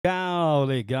Legal,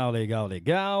 legal, legal,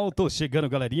 legal. Tô chegando,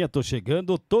 galerinha, tô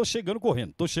chegando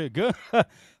correndo.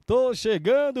 Tô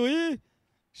chegando e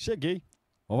cheguei.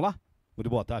 Vamos lá? Muito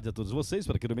boa tarde a todos vocês.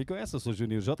 Para quem não me conhece, eu sou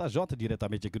Juninho JJ,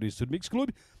 diretamente aqui do Estúdio Mix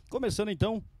Clube. Começando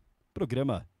então,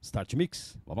 programa Start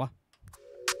Mix. Vamos lá?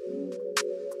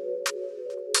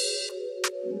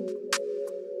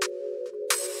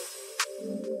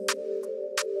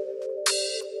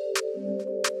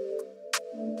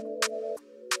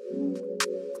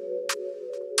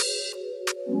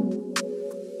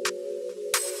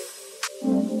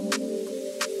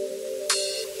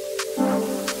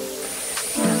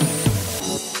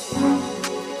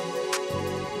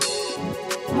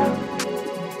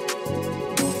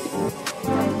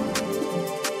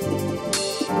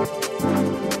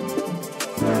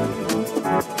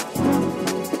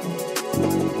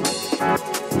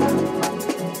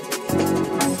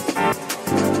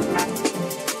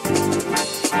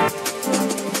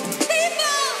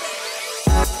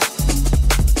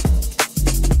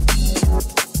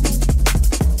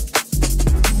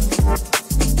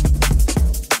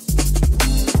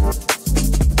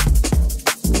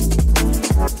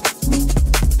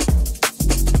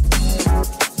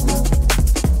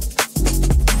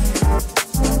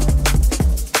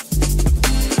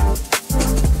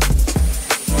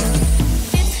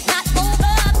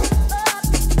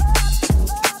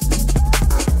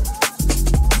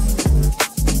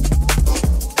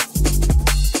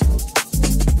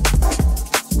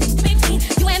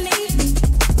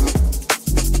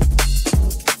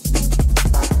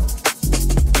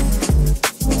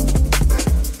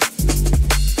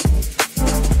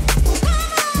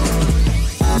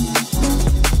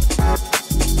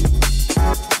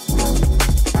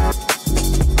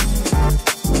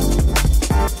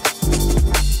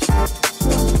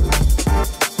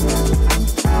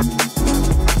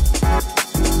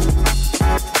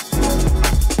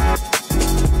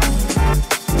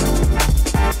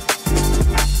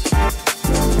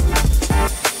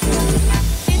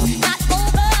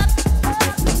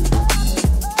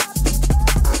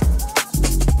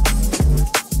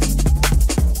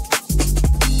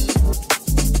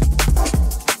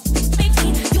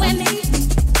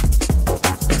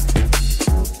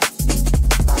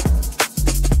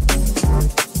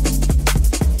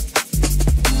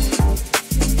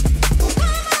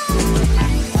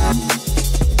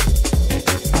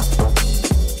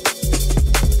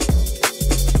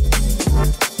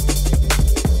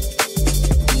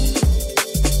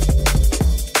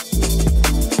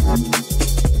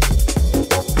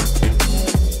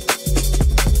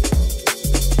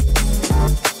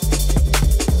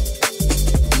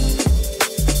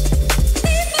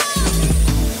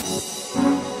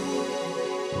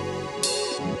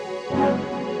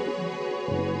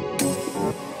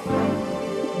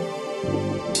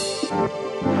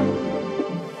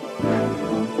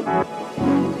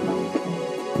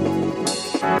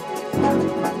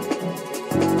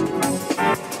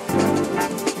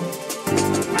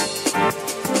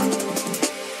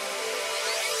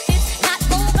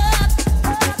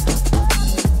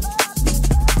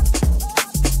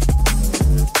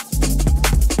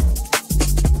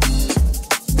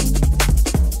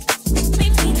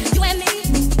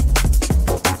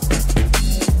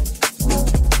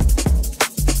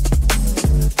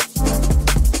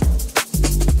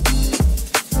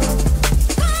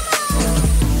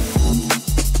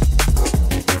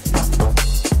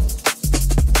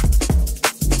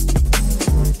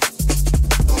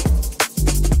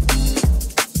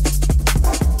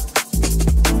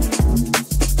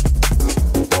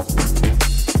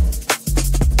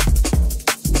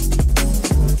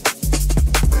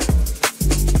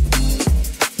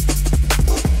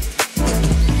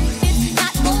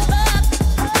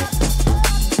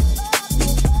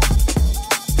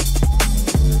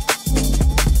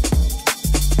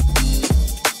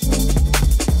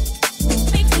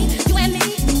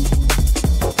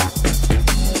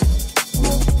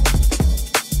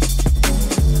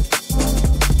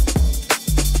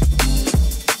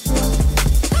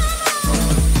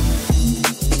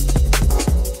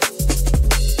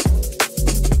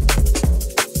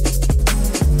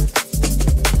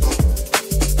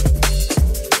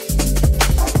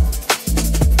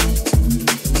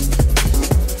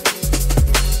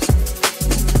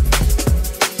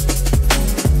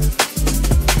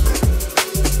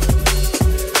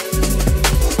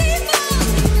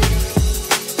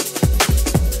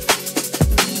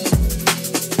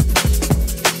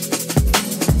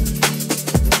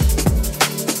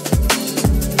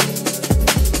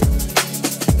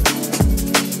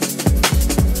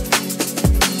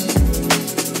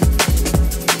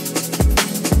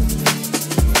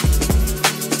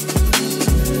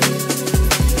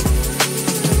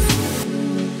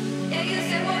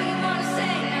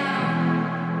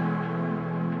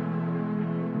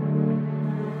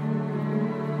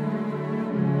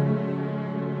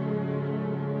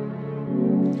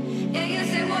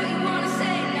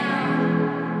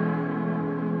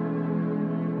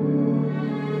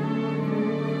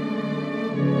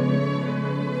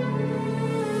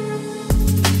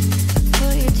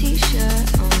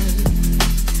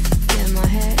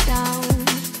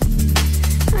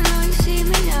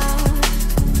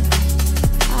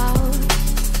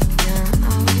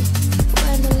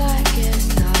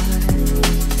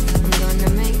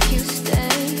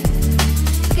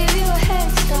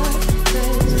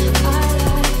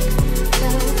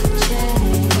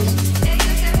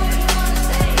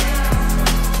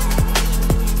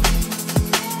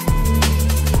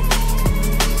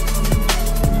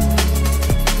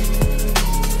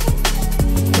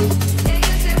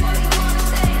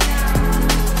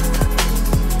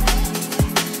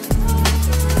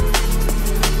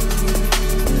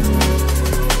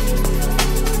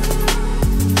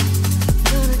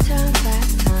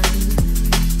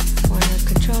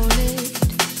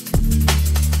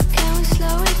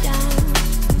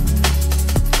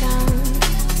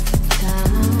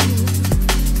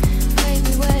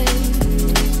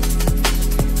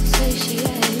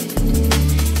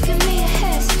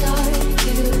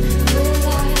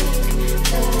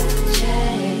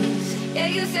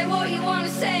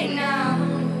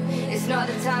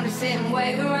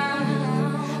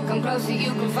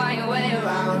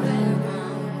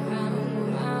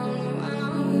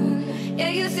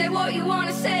 you say what you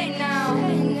wanna say now.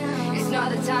 It's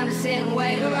not the time to sit and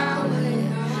wait around.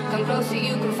 Come closer,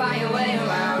 you can find your way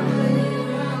around.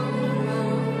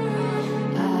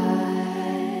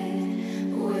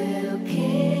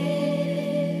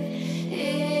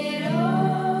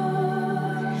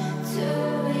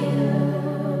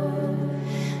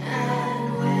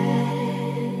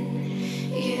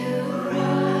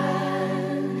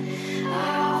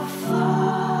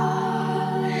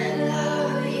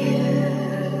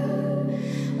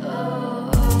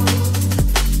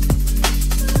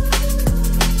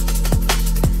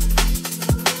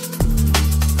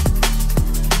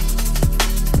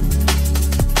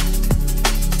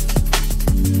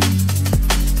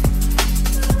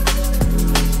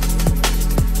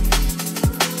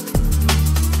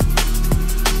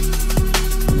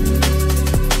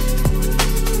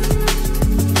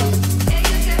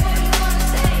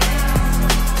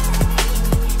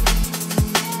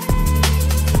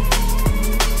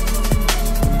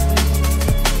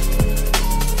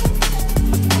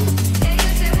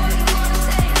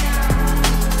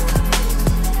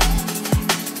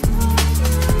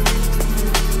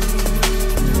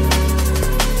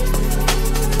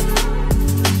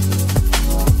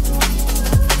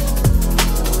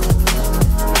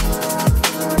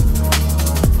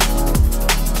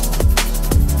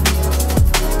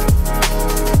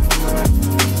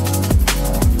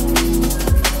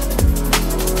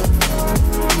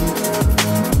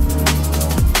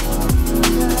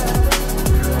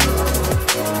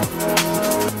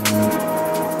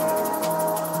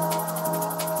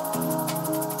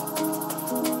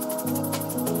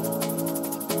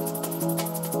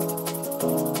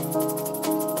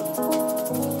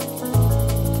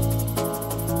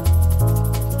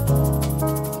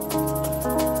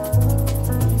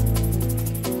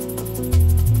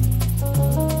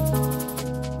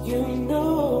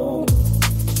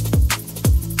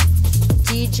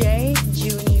 DJ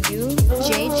Juninho,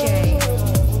 JJ.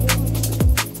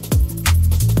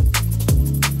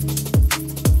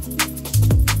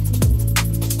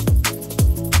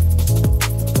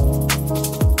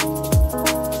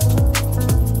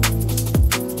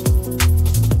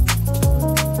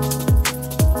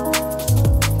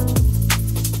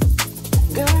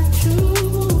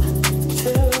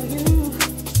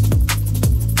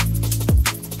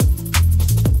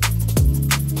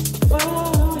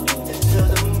 Till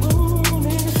the moon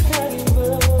is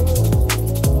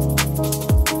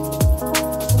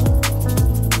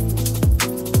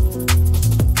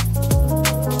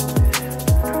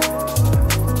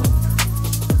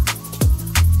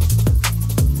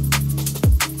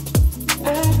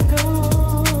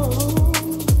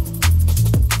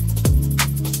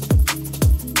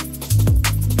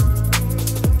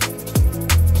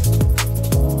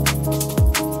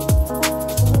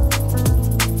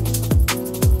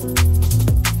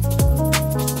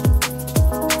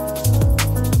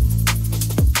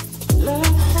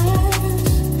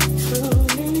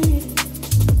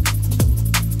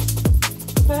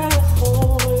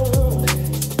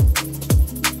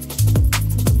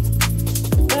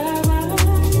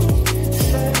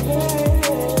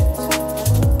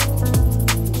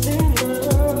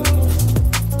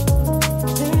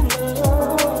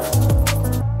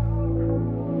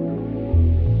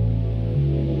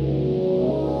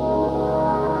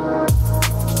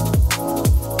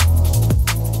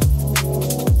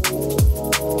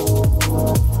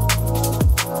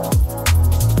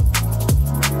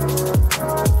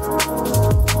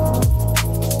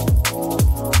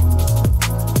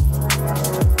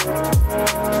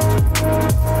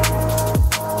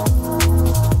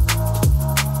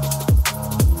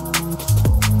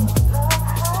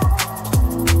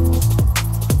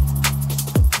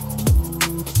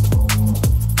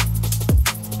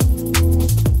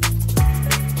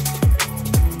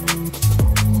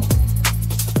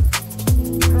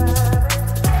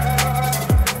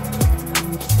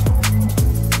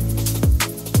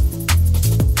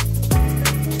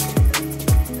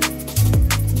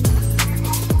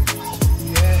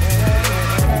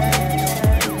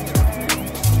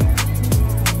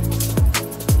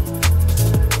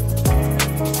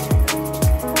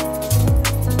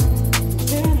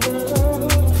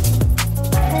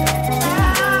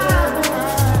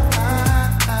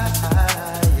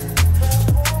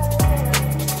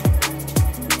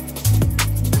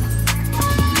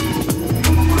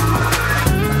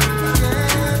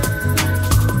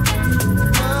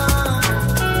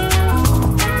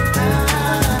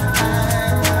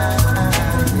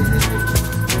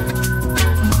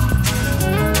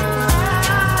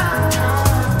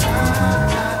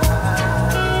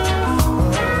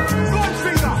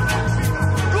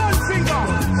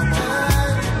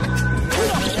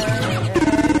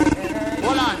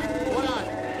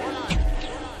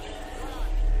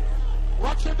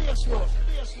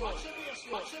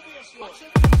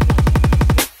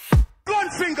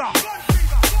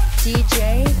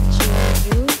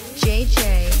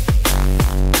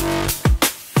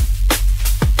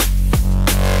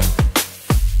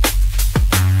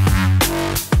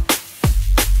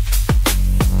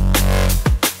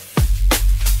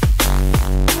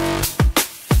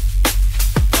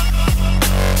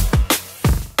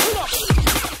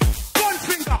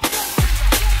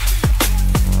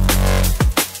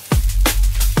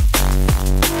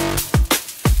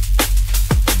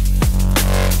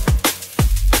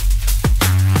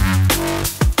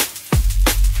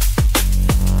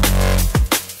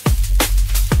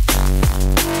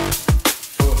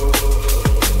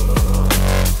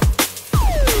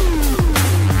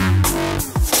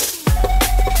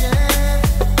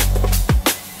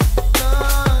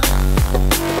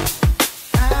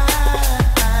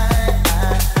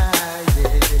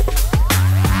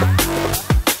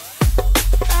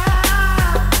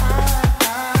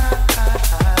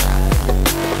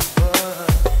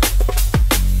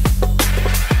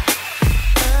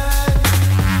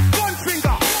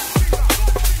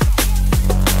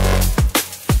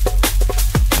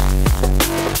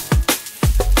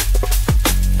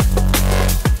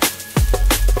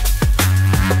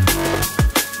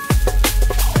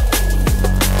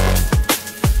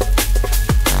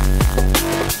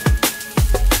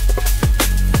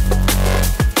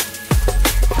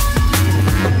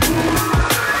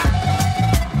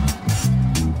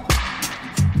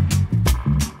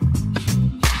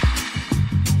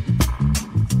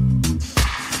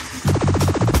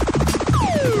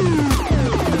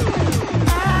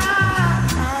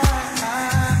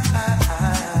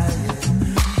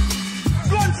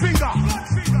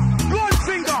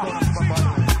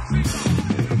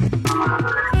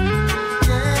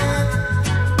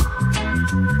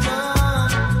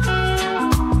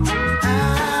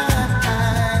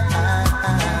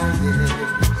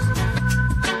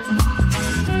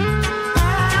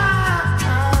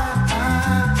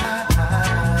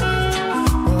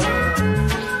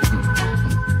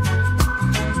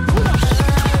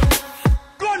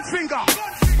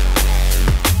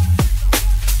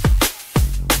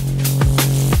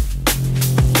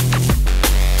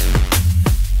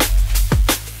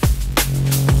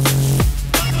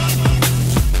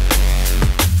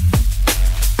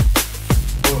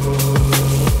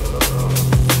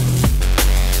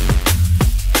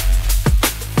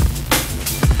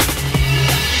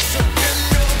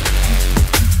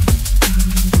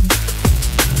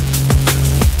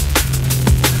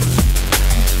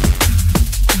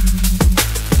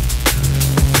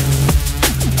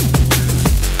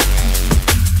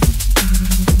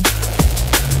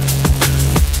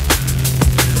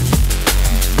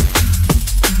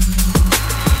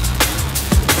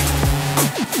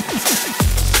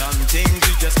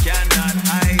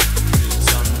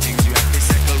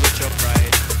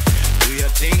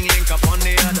thing, link up on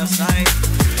the other side.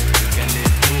 You can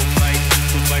live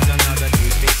to fight another day.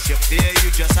 Face your fear,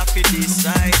 you just have to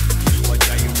decide. What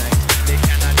are unite, they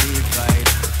cannot divide.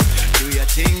 Do your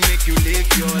thing, make you live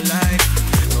your life.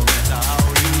 No matter how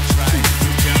you try,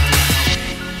 you can't run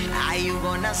away. Are you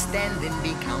gonna stand and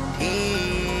be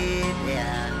counted?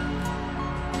 Yeah.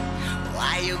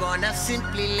 Why you gonna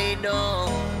simply lay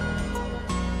down?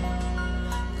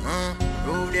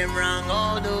 Prove them wrong,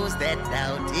 all those that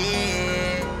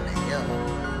doubted. Yo.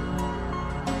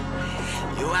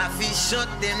 You have to shut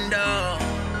them down.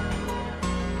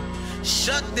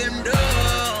 Shut them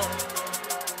down.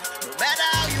 No matter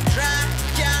how you try,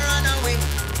 you can't run away.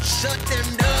 Shut them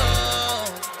down.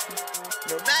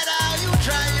 No matter how you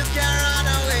try, you can't run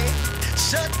away.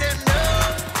 Shut them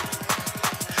down.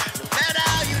 No matter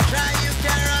how you try, you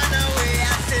can't run away.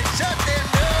 I said shut them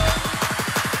down.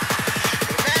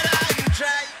 No matter how you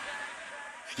try,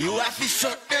 you have to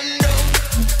shut them down.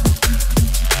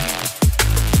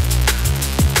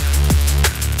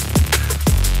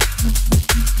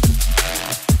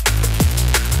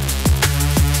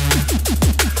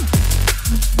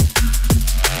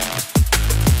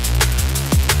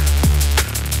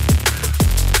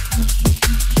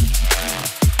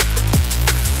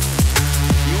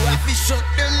 Shut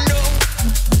them down.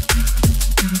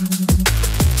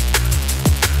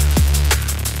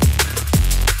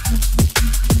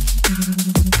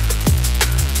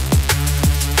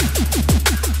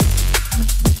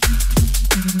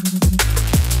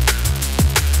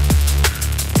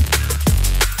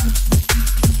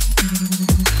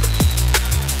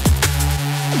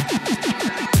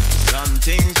 Some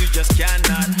things you just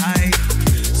cannot hide.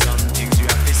 Some things you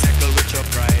have to settle with your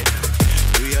pride.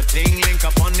 Do your thing, link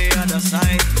up on the other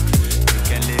side. You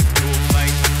can live to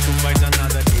fight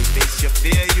another day. Face your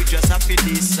fear, you just have to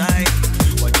decide.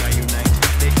 What are unite,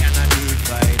 they cannot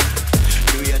divide.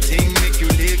 Do your thing, make you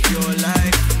live your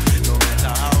life. No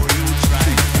matter how you try,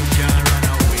 you can't run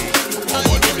away.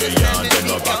 Money they yarn, they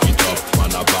no back it up.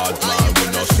 Man a bad man, we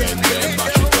no send them,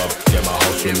 mash it up. Them a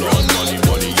hustle on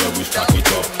money, yeah we stack it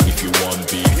up. If you want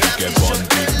beef, you get one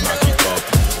big, mack it up.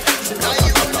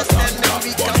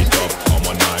 Burn it up, I'm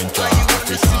a 9-jar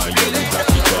African, yeah we back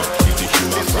it up. If the shoe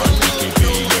a front, PKB,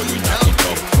 yeah we knock it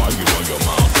up. Why you run your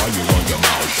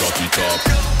mouth, shut it up.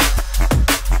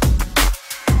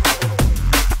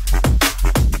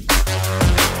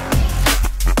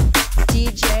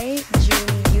 DJ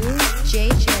Juninho,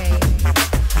 JJ.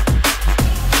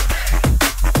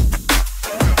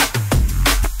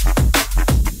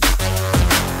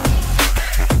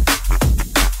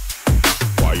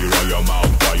 Why you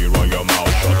run your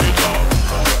mouth, shut it up.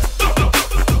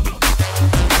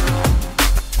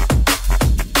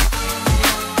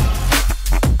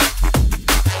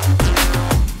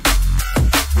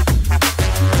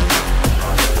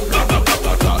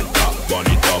 Burn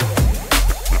it up.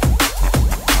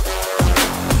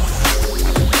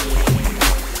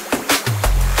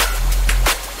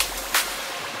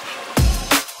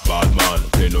 Bad man,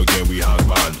 play no game, we hang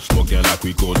band. Smoke them like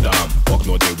we go down. Fuck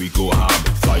no day, we go ham.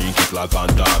 Flying kick like Van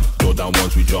Damme. Throw down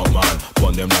once we jump man.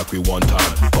 Burn them like we want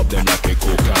time. Pop them like a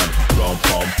coke can. Rum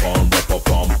pum pum, rap a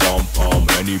pum pum pum.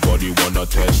 Anybody wanna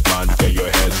test man, get your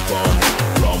head spun.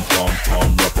 Rum pum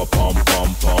pum, rap a pum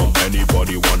pum pum.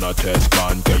 Anybody wanna test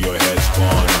man, get your head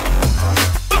spun.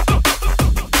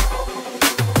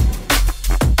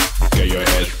 Get your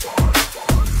head spun.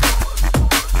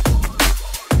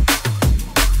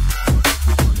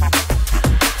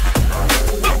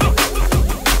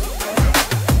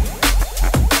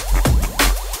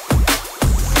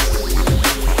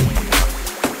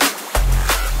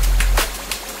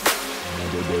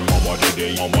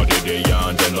 They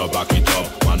yarn, they no back it up.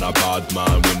 Man a bad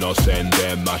man, we no send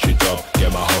them, mash it up.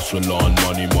 Them a hustle on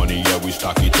money, yeah we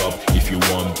stack it up. If you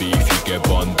want beef, you get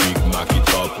one big, mack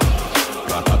it up.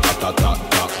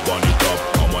 Ta-ta-ta-ta-ta-ta, burn it up.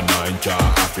 I'm a 9-jar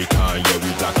African, yeah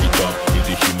we black it up. If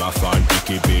the shima fan,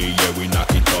 PKB, yeah we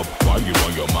knock it up. Why you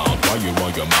run your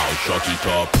mouth, shut it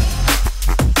up.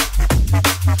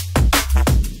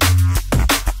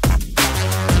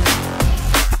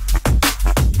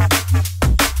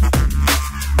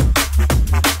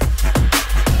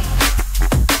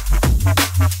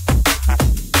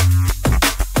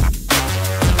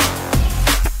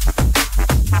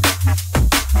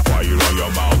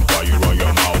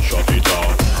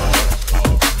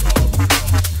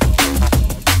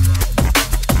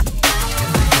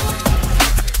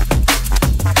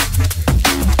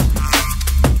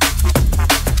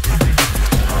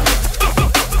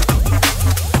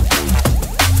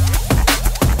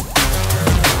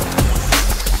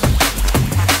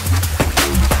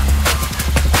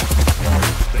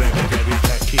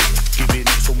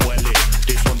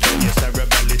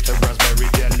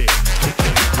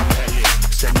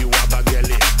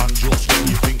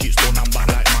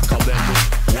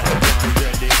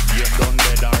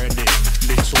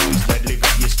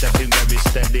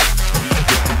 steady.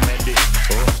 I'm ready,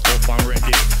 rough up and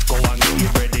ready. Go and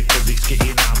get ready, cause it's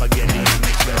getting Armageddon.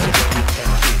 It's very, very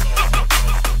tempting.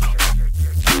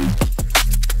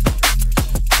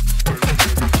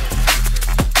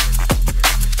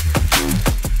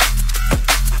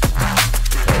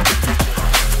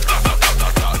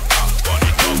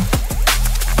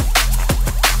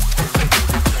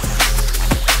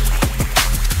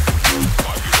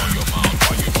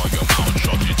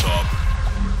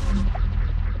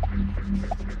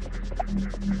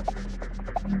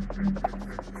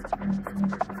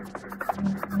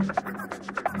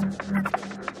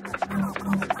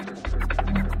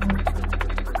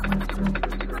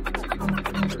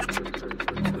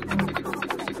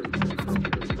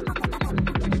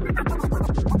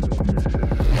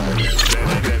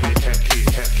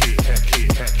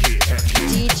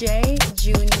 DJ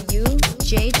Juninho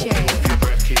JJ.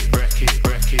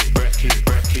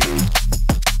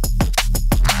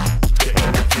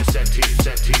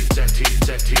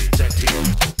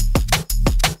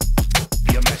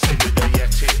 You're messing with the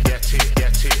Yeti.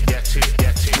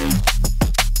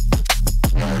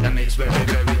 And it's very,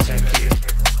 very techy.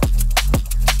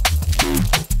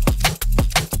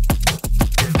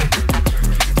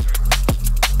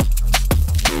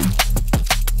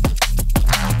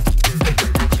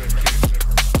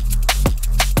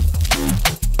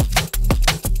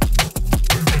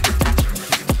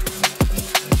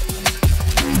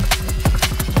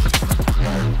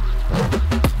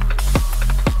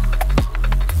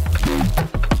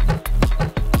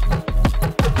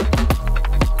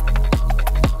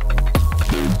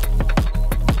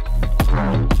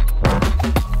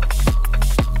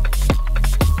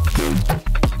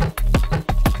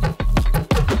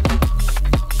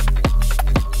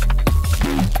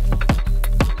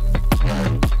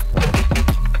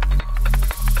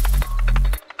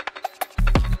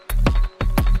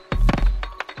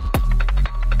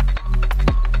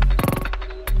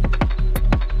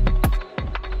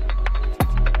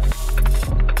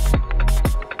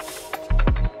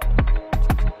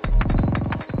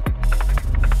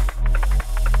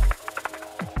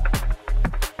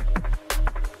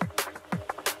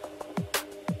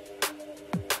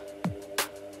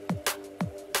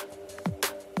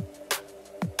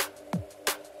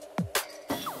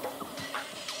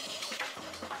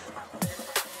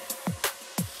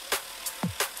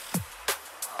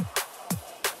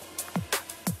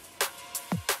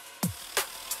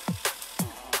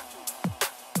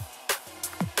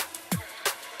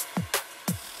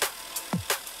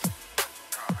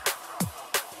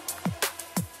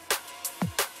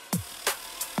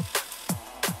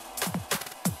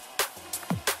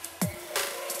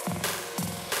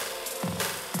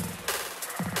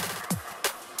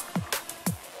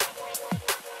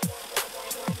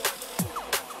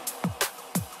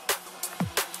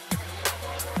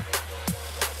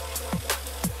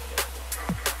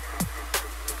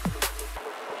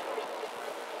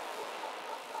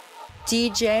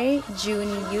 DJ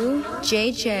Juninho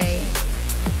JJ.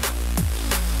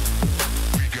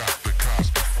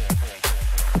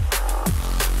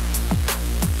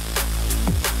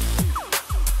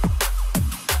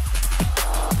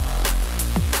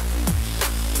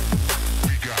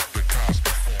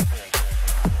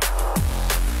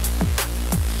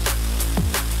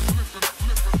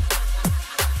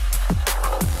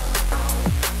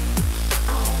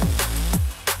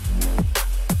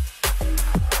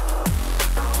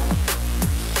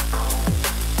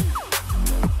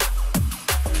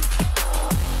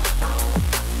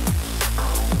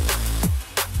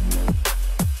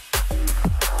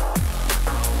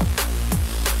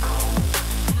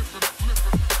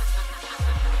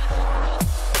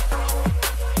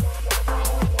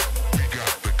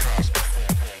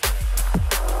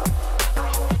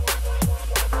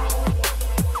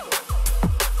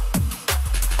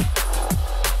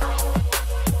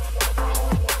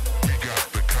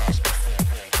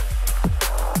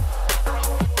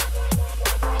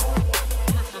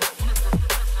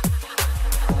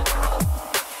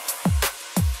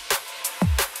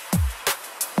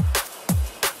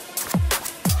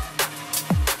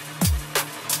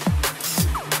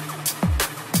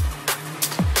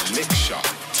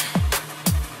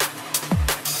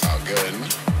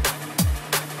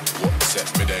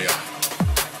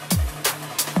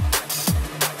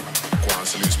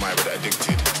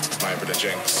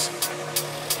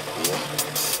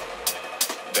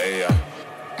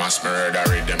 Mass murder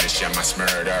rhythm, it's your mass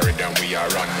murder rhythm. We are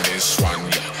on this one,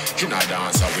 yeah. You not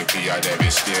dance, we be a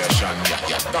devastation, yeah.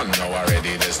 You don't know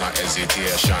already, there's no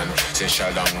hesitation. Say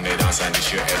shut down the dance and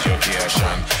it's your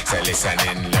education. Say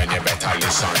listening, learn, you better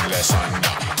listen, lesson,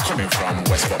 yeah. Coming from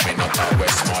west, but me not a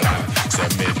Westmoreland. Say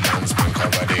Midlands man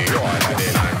cover the whole of the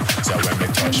land. So when me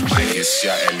touch mic, it's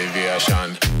your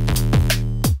elevation.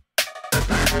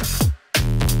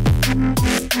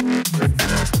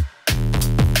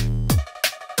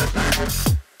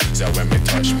 So when me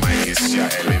touch mic, it's your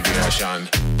elevation.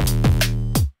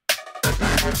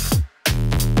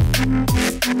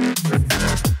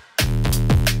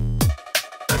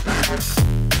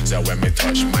 So when me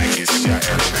touch mic, it's your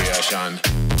elevation.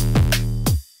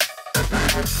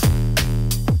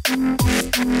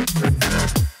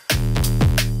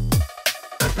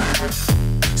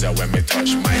 So when me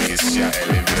touch mic, it's your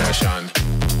elevation.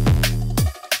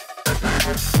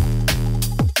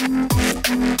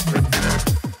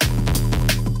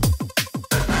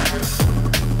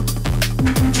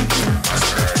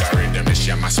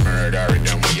 Mass murder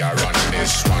rhythm, we are running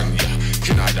this one, yeah.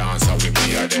 You know dance how we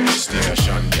be a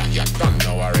devastation, yeah. You don't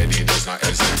know already, there's no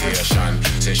hesitation.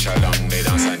 Say shalom, they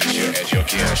dance and it's your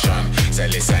education. Say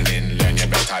listen in, learn, you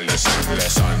better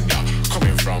listen, yeah.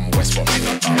 Coming from west, but me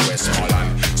not a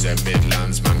Westmoreland. Say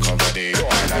Midlands, man cover the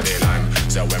whole of the land.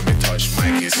 So when we touch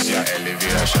mic, it's your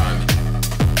elevation.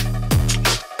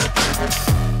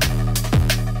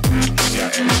 It's your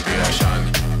elevation.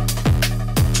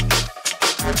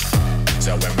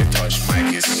 So when we touch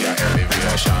mic, it's your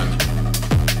elevation.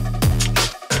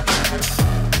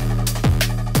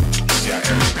 It's your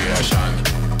elevation.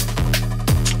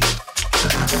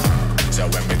 So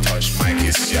when we touch mic,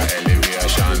 it's your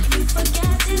elevation.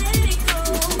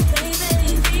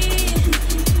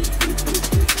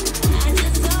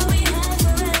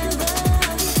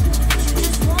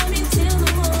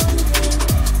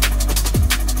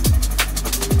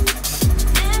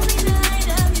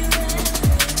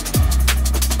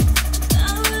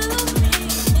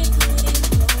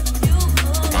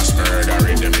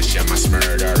 Mass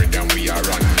murder rhythm, we are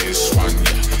running this one,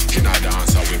 yeah. You know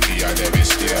dance how we be a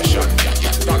devastation, yeah.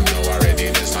 You don't know already,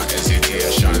 there's no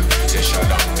hesitation. Say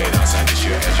shalom, they dance and it's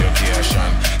your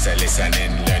education. Say listen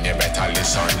in, learn, you better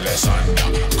listen, yeah.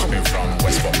 Coming from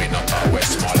west, but we not a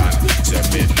Westmoreland. Say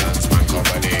Midlands, man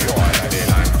cover the whole of the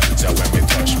land. So when we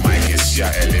touch mic, it's your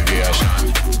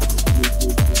elevation.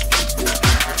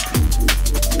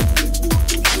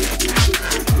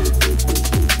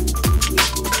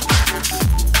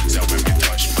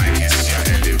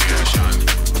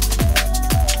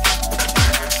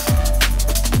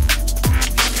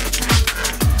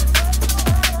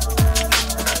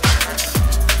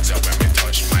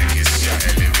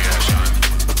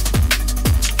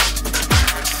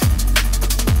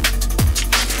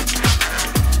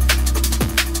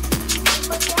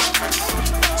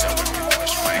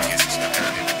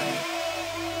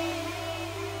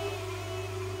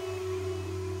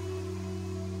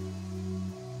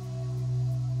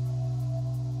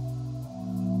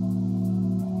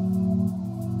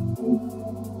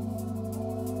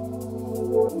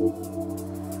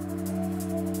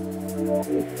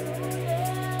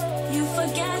 You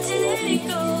forgot to let it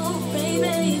go,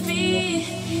 baby.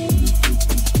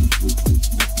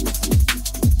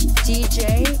 DJ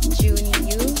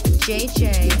Juninho, JJ.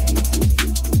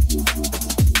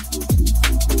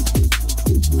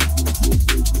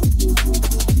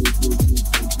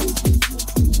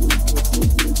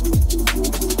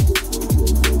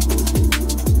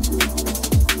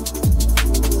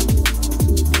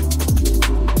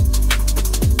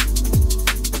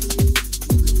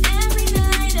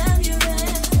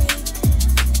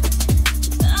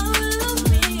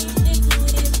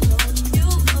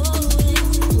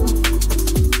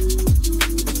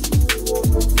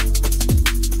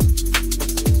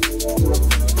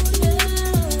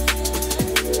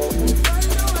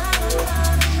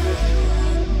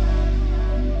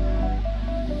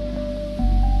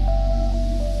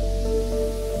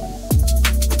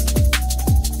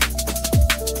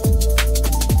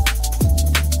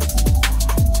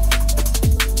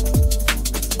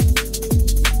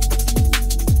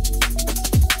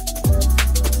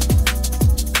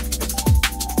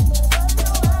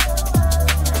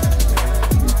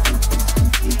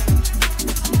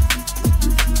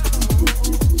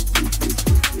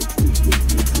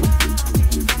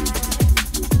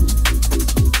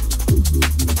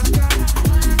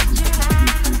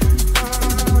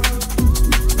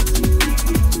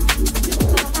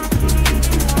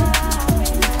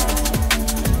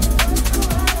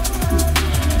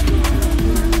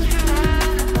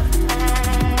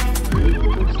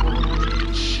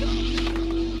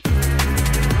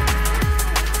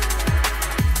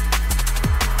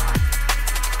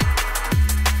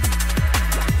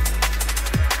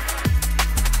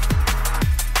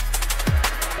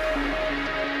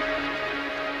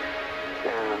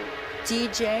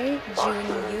 DJ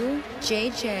Juninho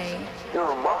JJ.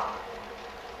 Your mom.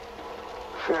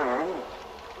 Fear me.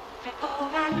 Before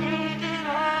I leave it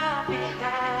all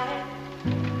behind,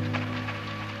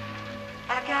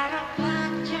 I gotta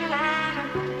put you out of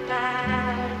my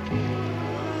mind.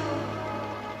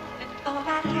 Before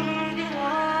I leave it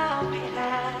all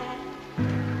behind,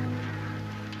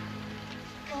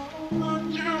 put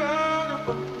you out of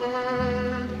my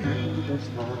mind.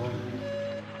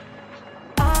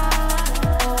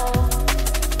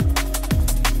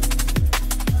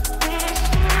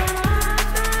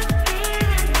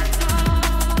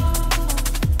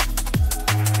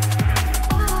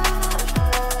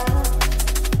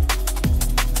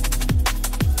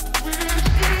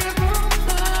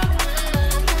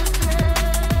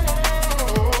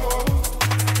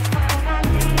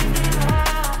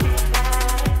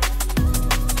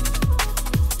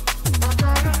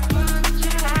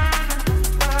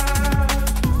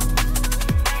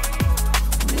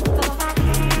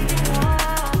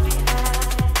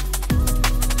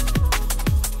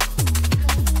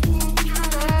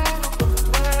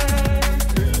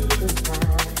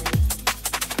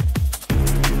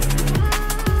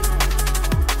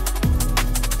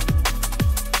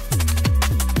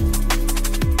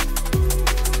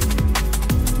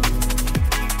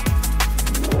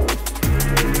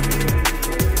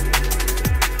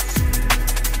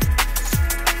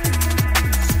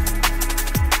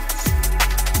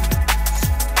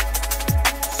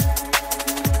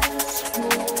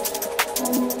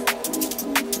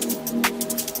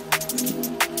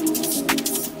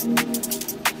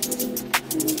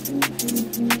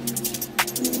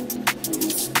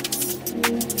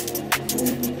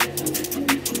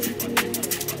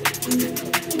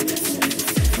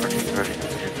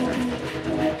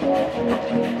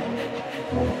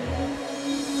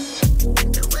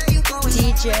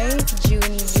 DJ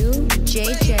Juninho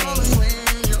JJ.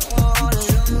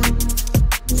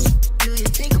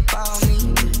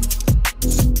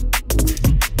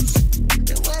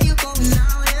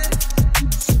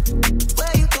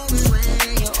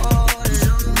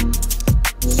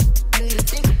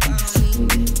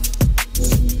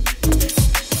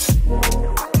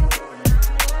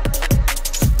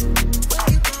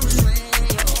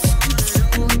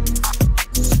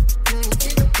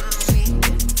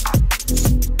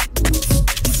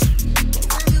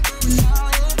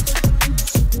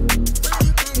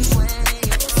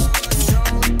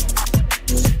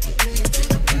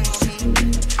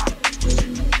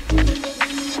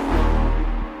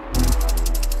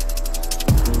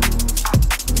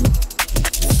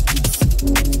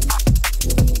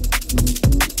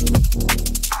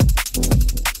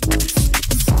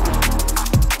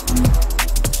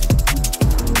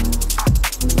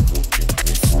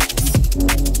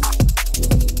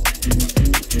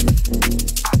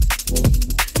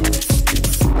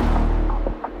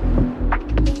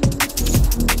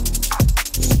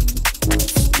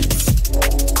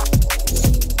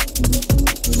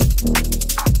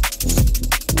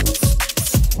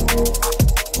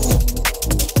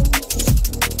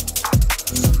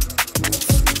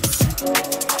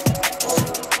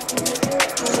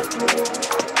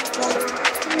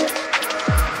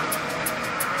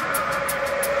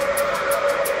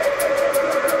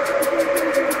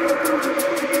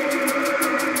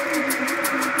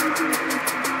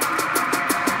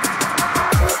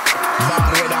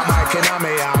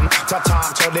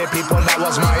 The people, that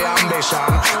was my ambition.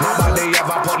 Nobody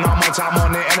ever put no much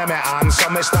money in my hand,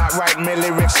 so me start writing me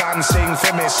lyrics and sing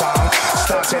for me song.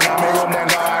 Starting in my room,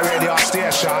 then go a radio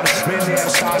station. My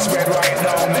name starts spread right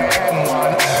down the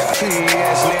M1. 3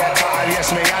 years later,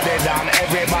 yes, me had it done.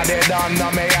 Everybody done,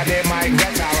 now me had the mic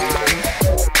veteran.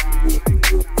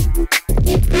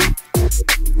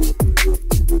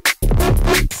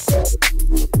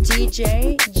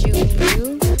 DJ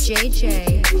Juninho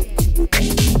JJ.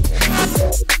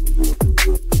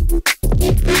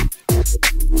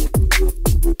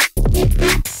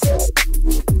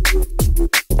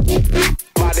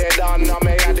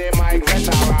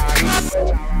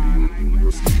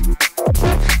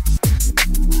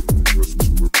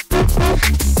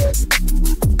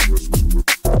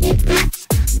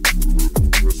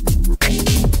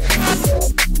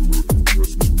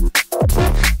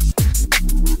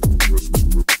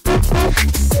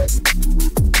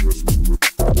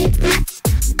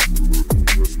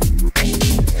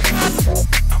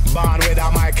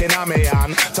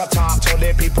 To talk to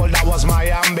the people, that was my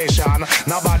ambition.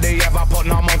 Nobody ever put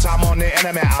no amount of money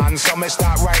enemy hand. So me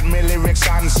start write me lyrics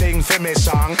and sing for me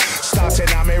song. Starting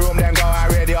at me room, then go a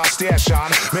radio station.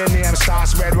 Me name start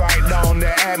spread right down the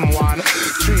M1.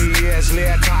 3 years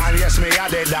later, and yes, me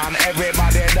had it done.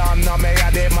 Everybody done, now me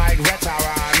had the mic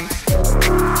veteran.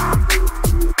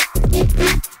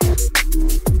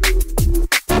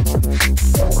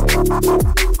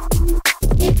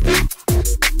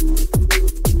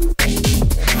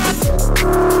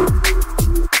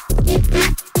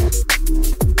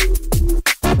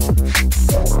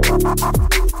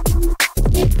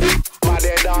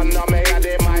 Body done, now me had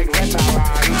the mic veteran.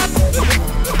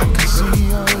 I can see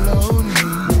you're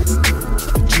lonely,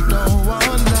 but you don't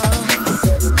want love.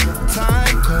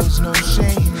 Time calls no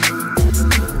shame.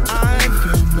 I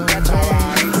feel no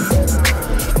pain.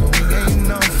 No, we ain't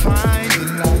no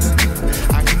finding love.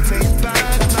 I can take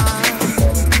back mine.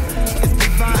 It's the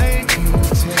fight you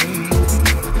take,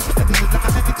 and the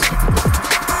lights you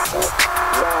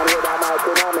Down with a mic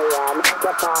in me hand.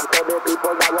 The talk to the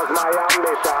people, that was my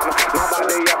ambition.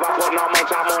 Nobody ever put no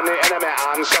much money in me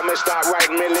hand. So me start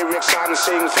writing me lyrics and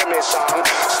sing for me song.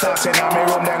 Starting at me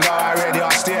room, then go a radio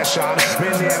station. Me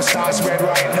name start spread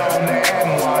right down the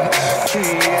M1. 3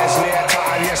 years later,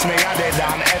 and yes, me had it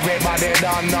done. Everybody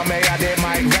done, now me had the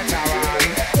mic veteran.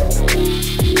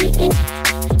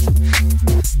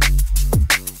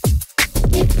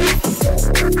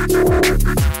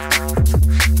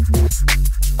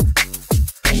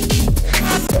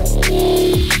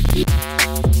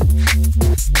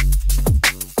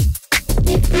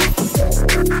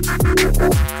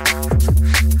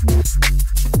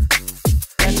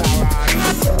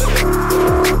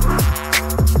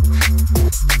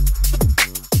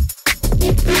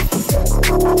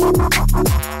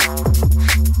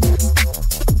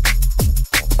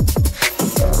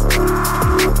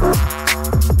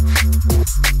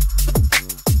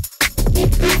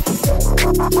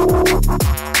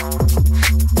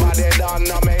 Body done,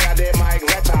 now me had the mic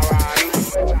veteran.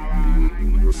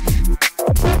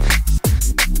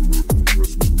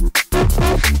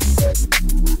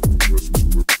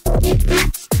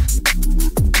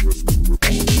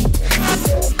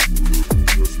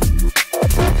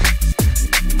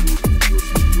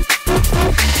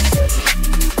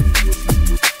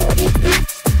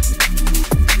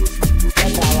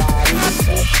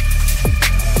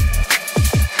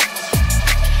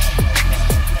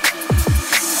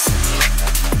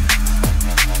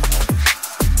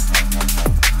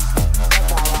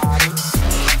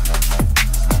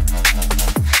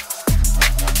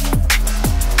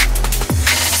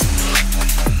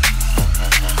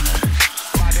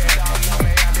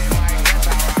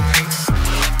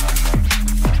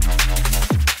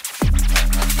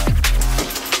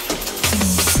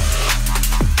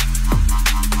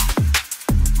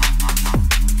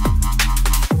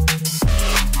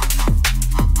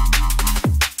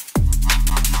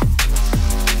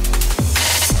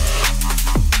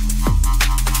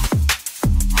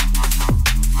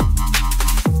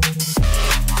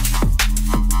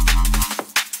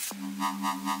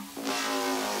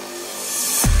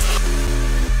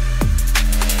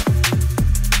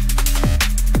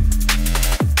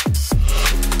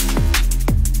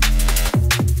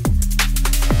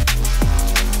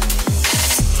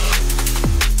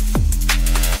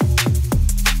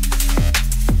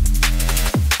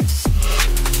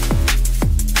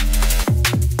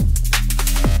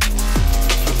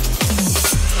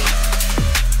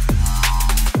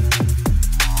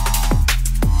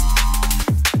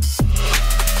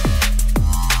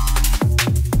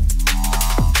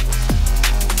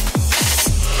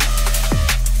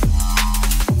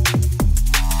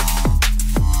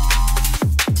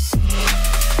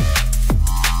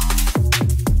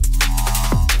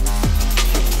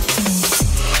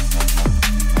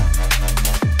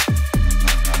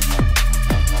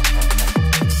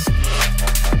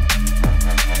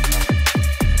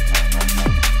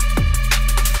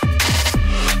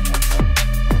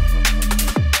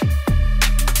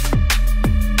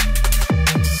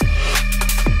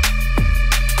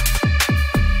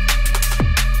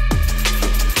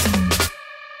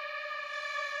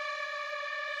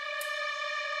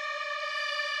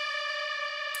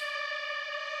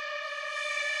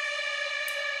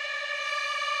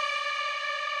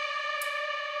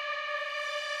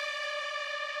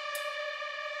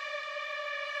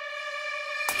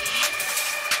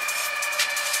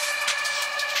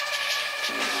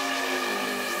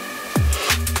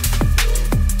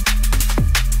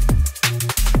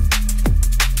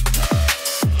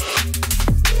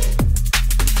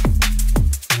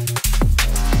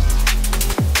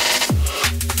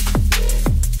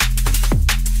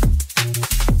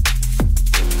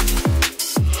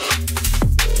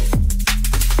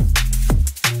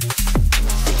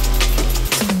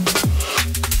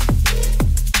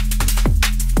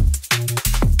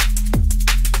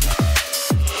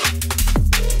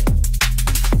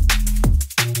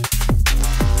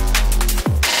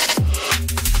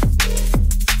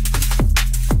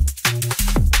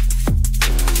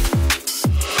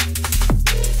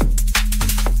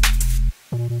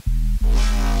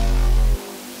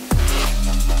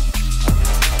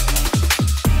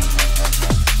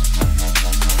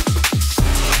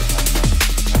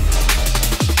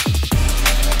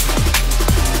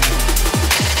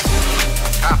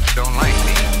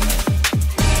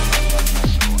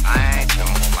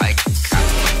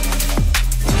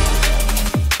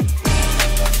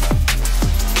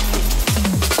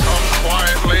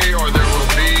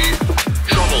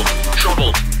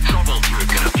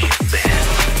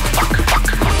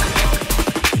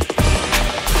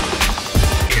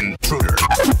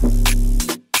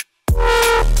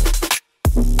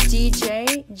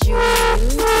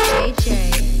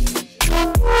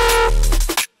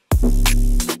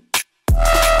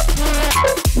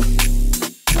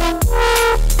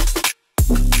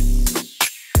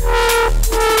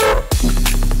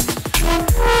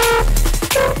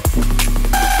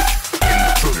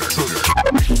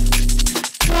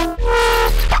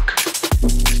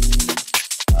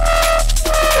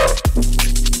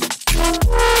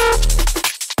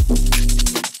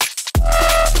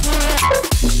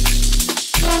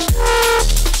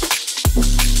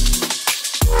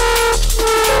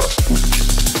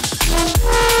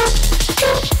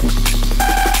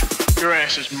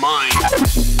 is mine.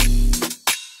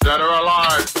 Dead or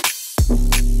alive.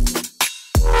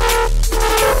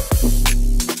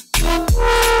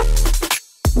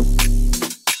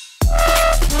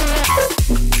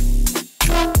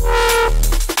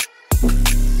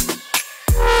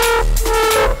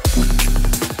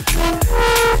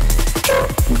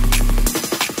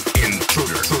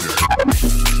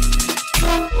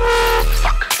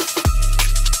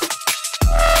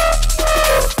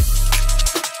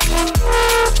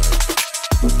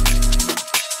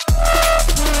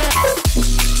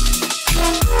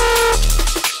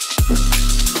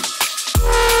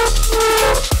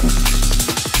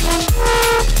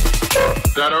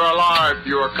 Dead or alive,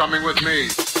 you are coming with me.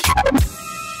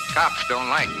 Cops don't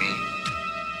like me,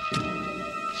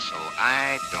 so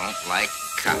I don't like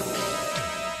cops.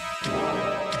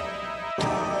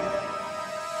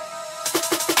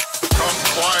 Come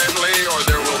quietly or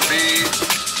there will be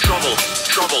trouble,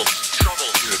 trouble, trouble.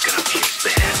 You're gonna be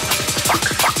bad. Fuck,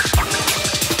 fuck, fuck.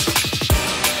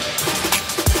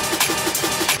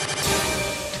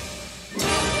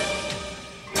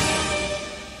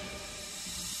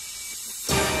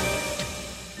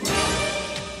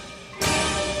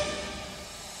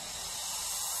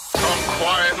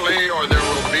 Quietly or there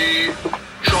will be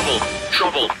trouble,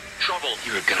 trouble, trouble.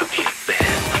 You're gonna be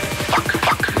bad. Fuck,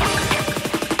 fuck, fuck.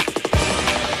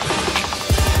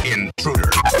 Intruder.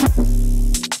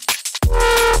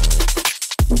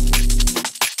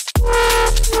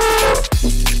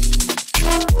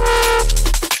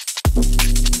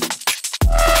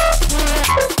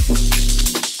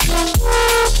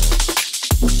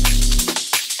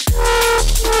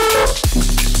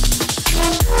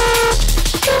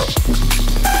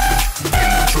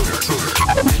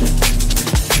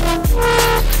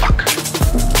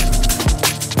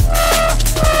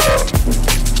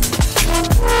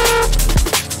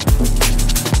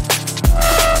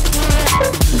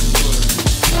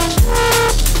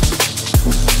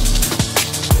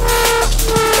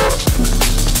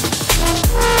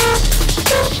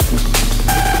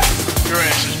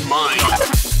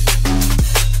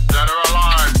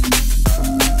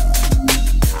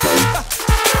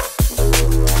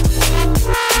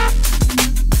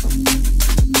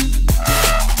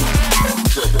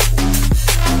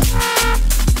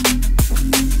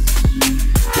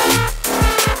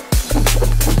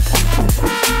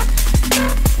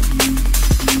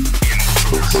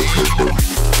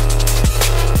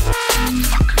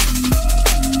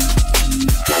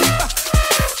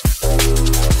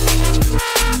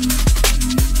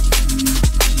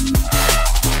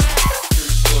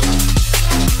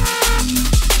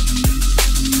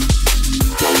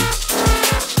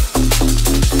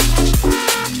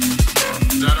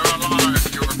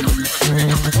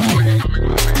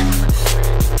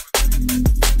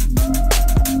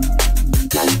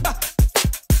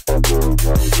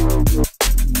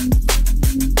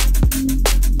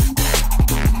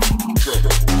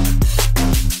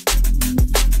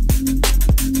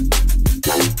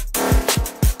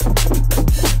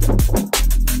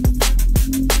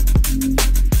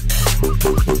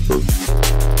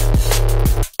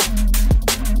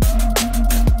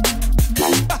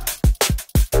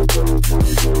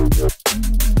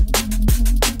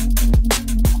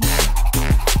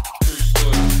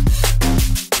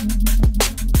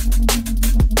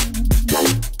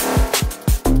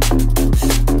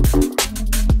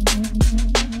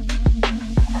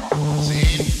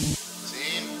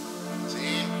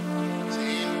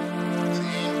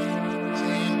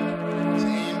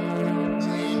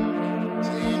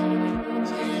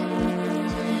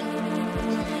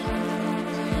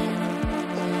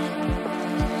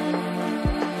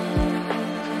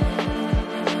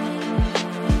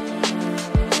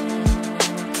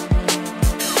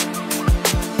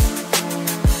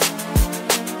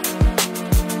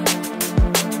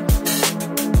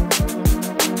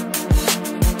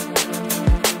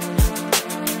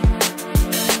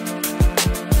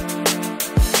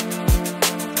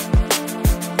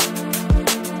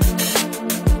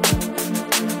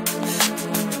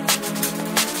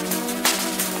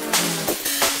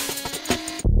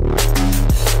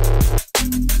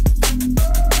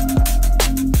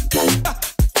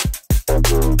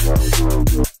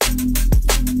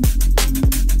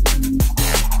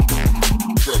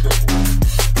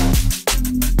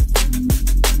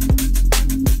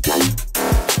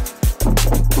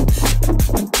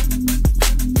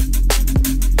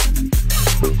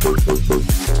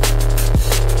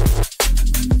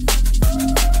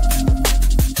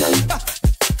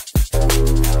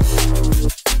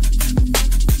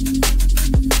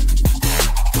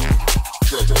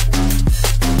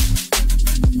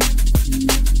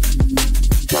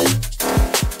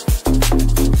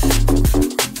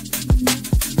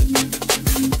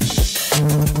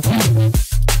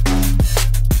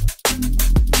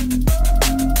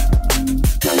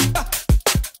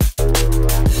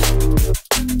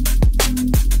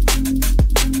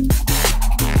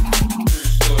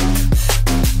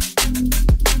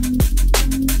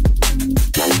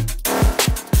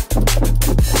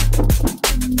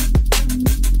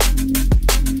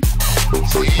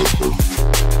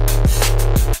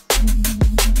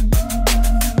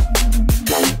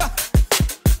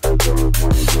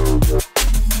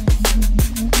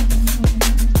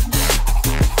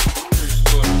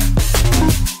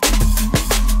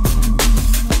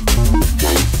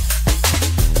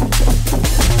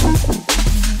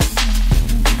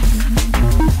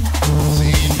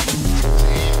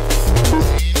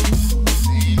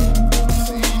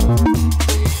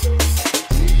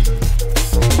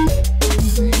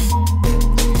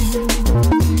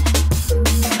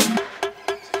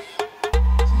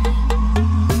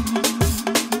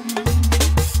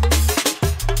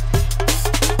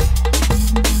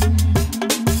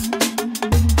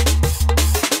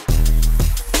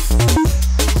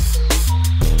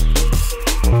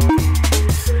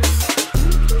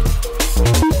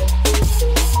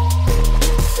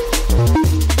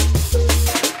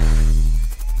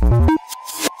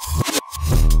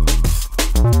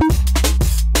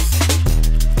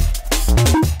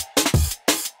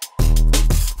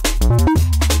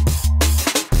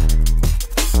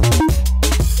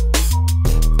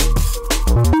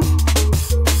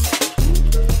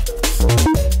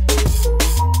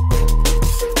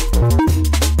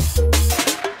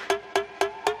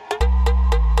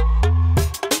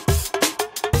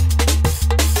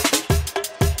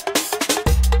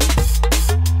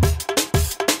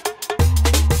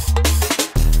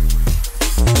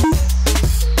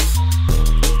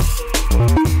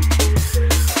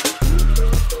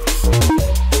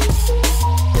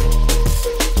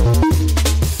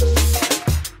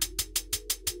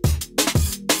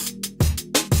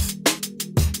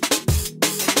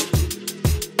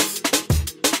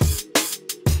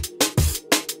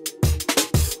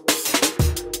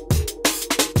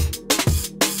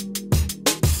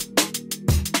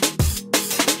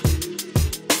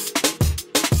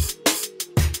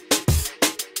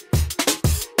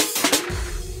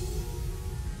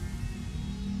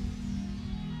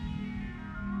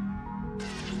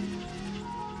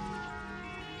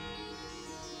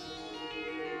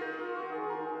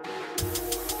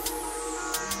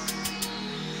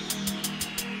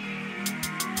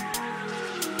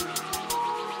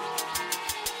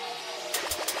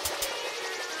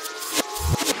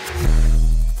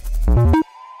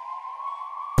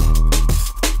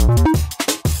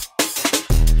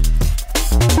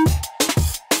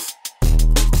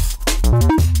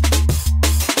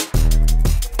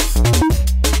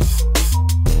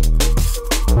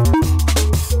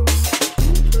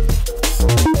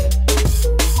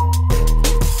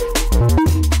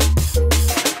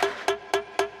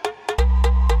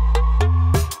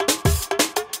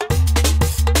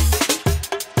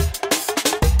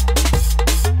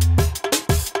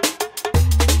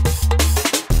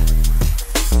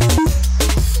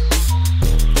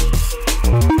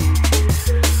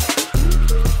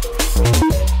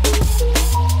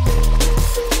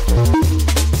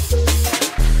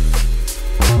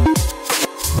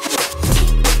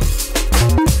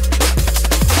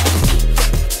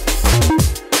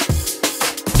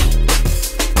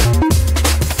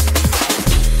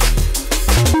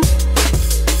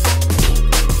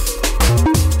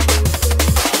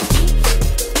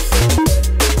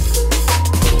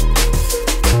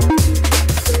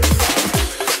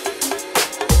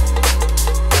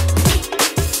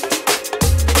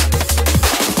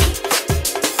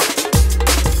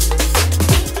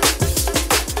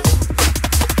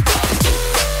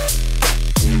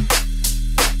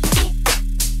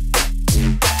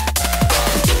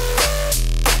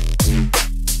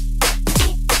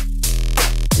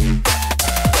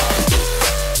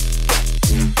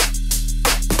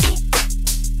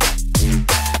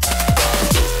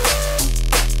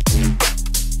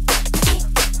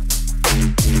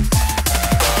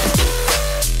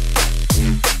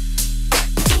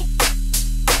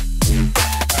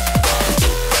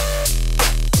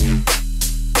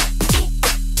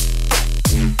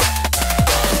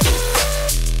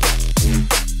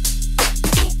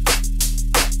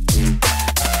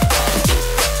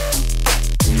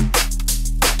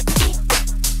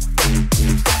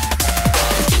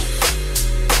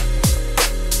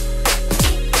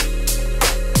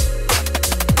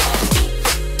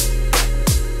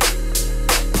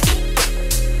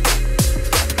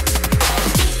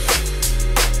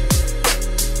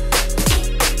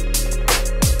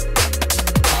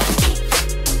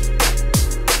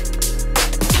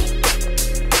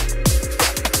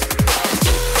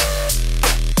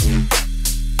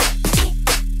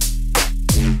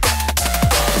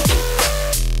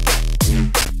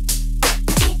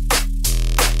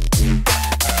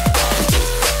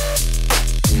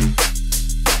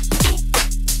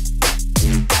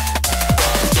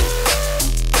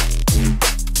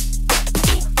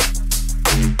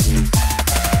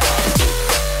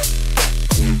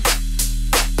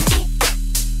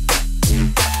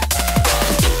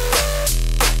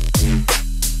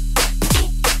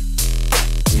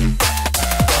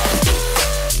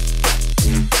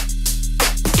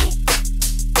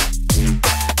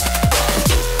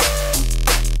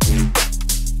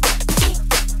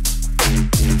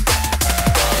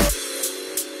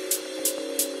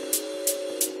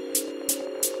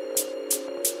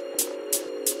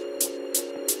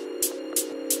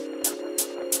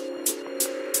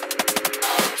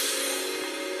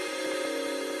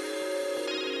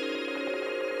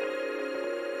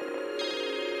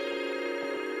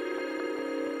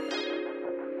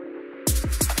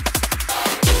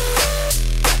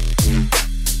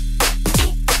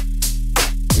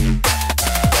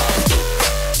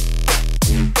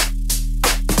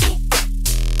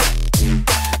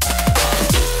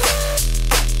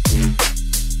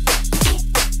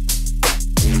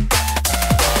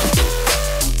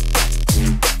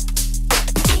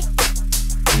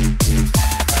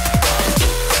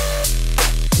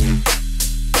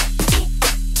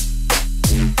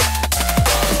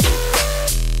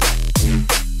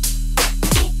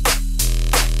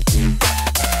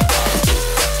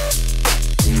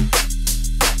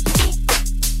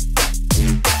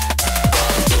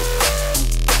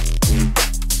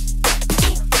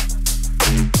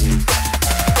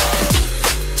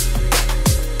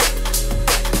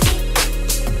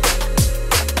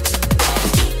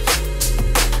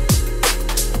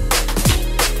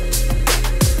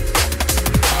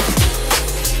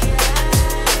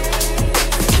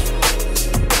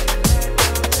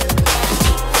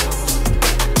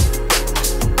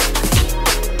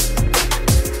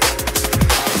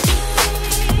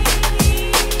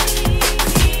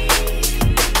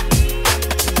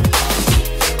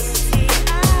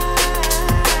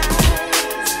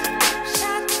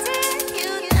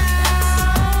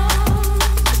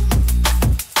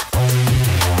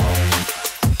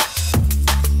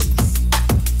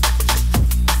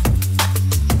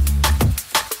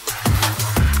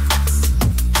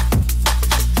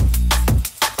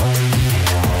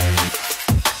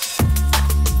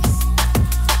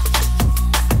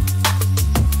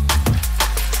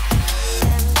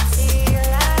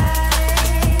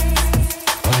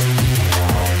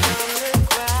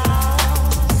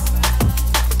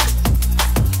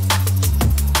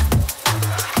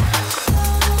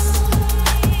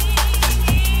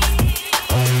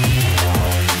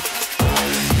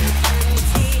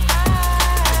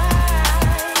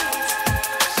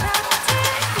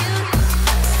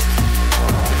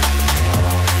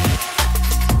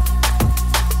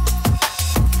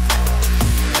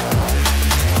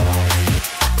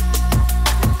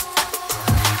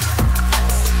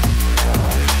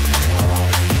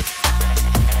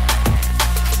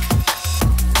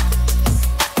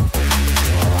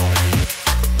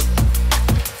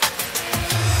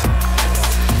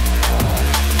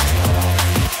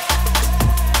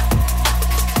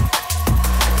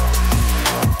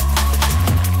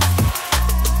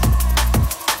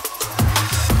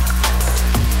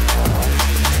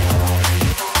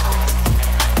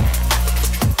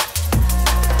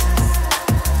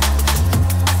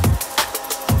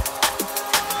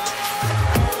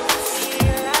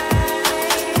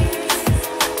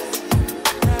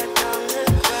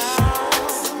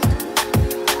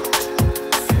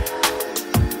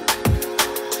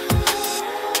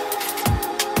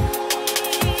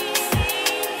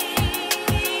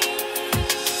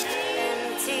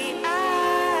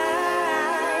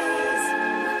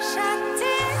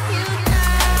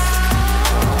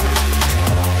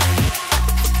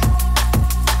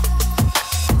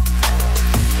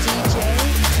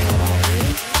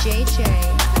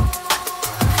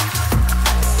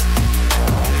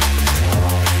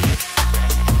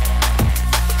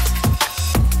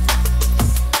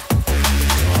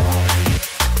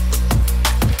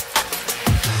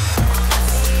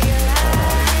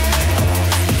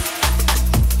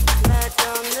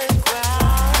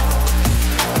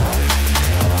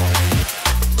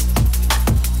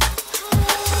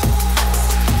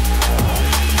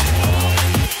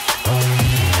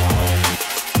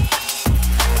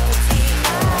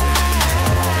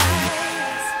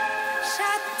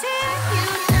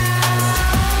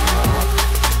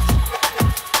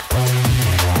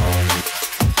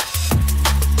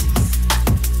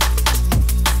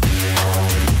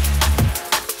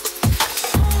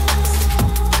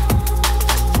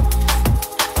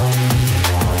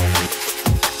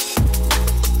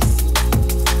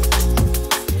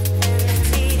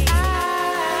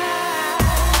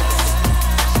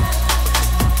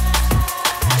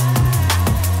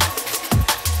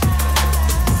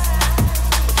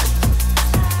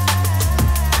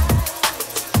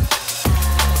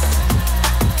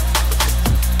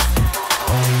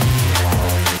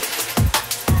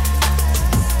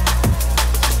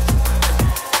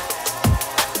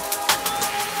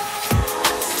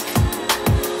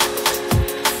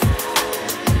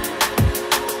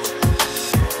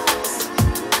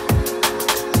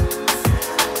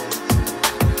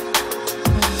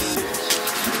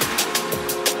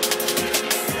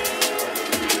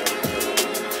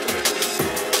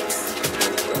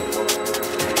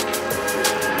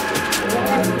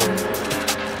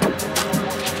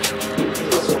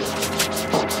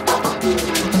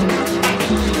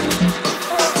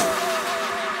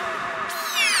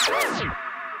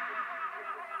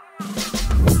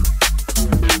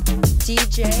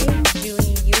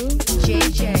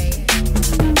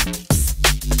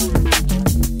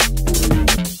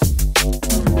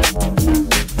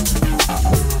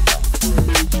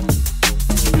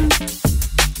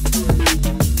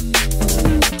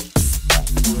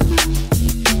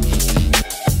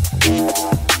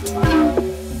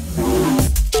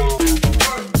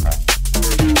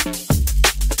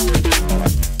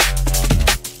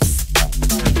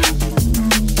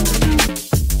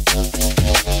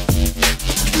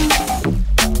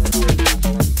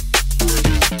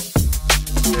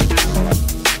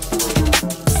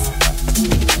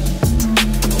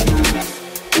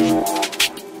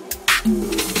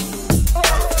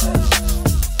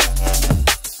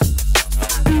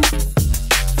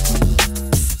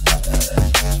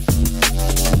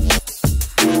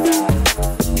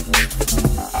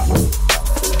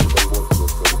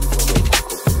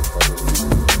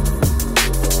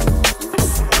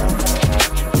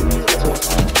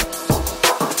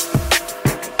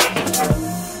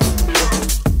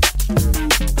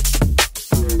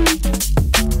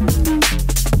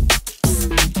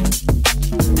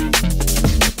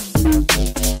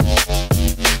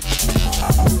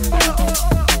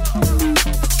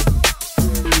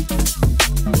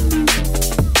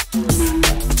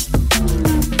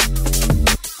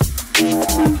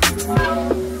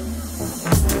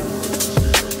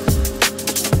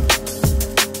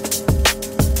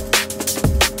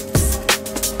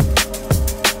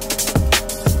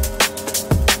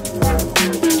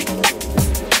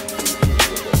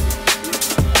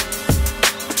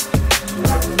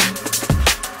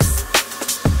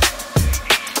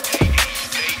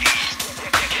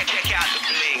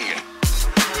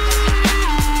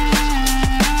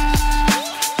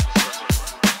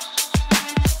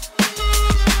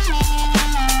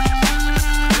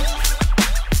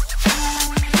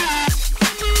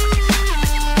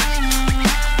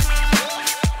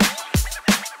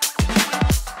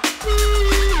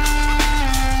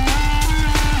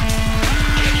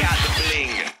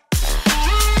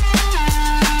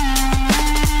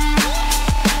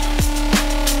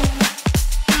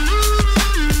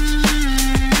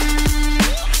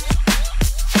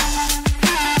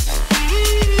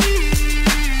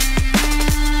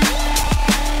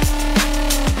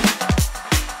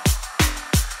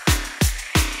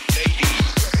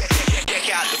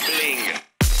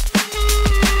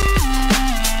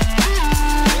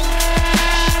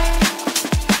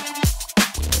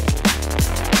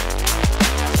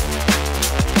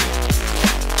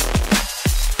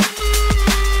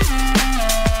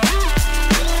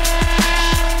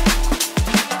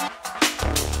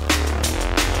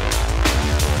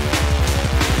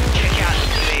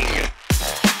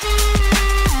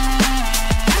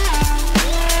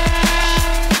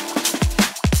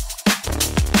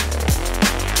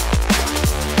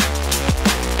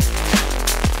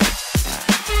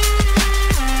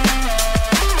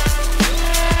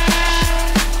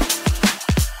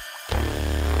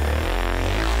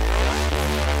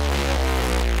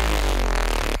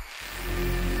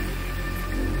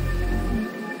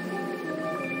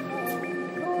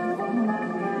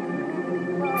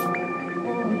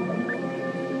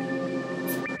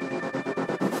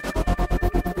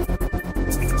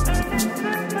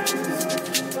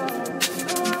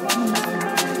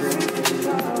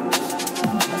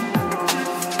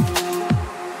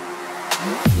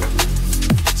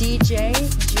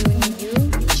 Juninho,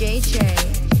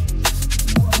 JJ.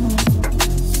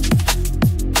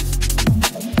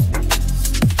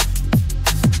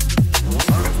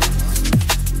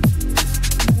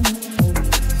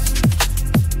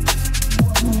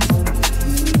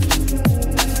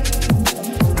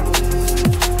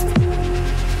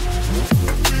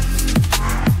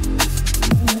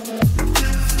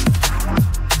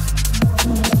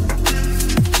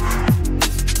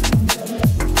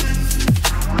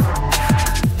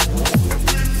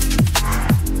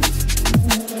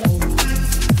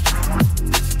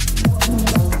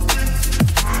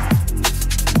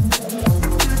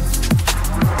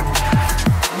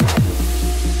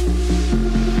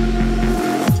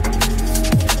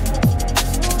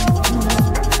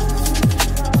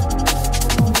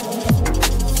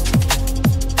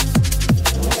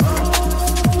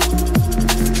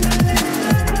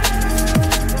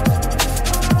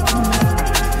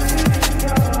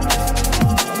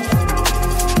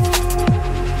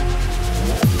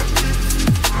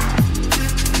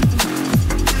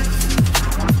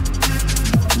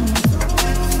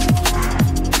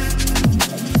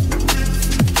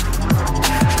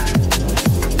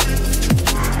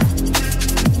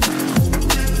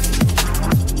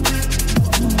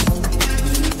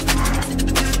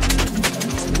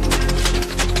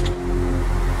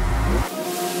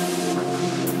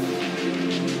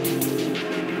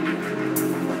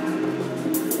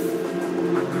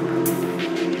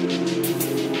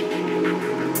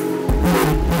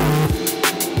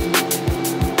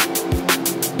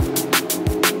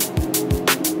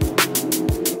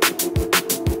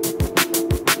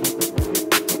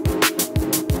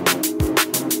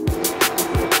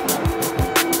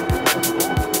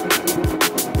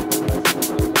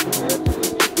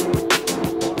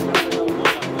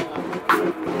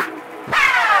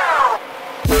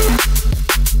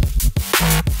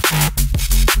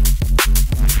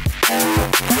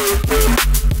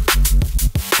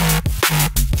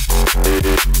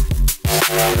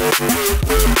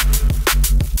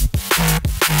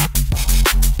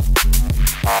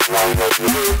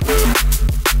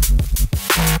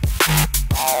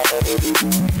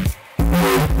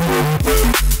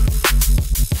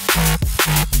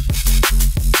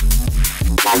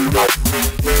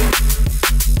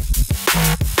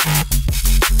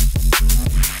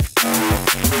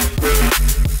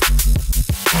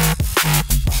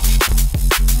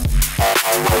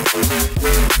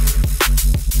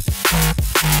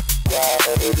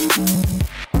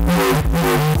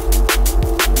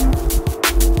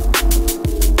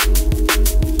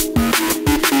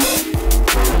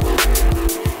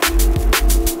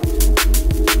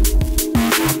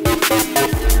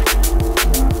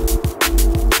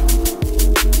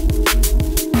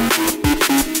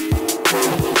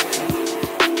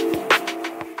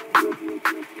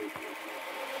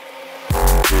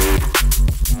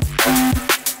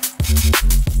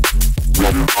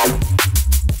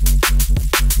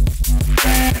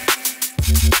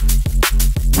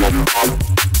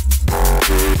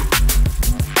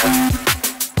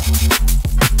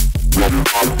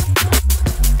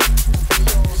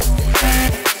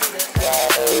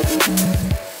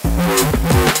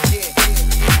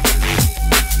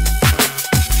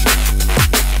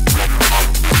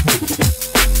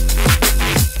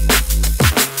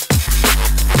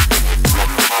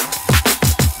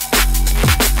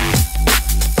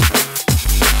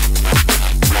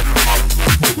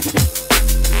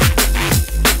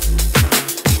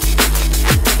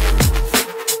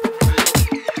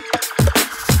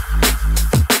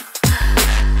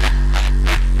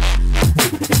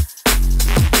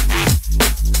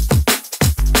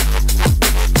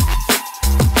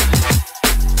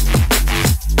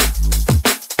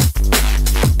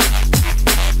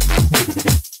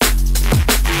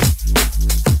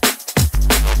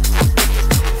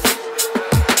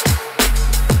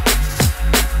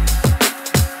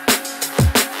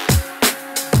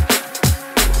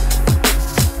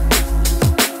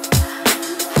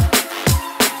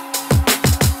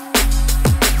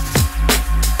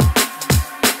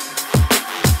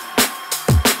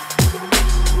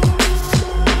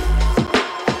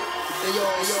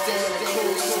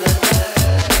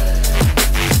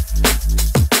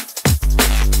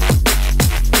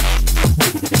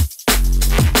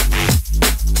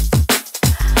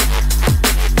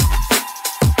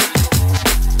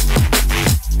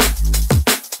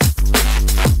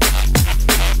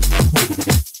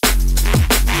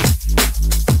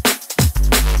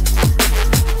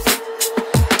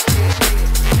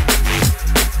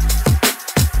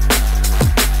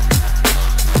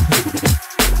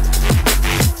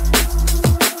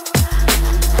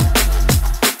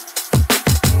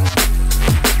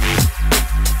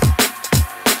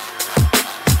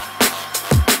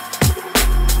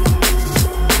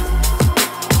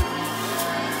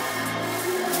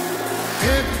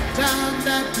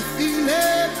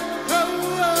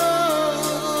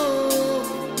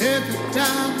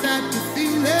 time that you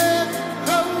feel it,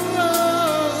 oh, oh,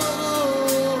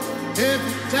 oh.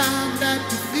 Every time that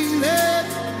you feel it,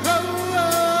 oh, oh,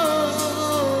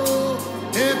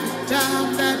 oh. Every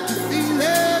time that you feel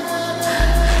it,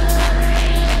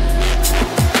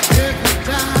 every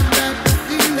time that you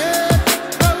feel it,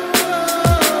 oh, oh,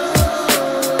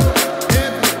 oh.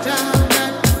 Every time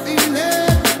that you feel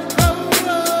it, oh,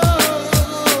 oh,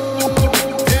 oh.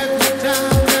 Every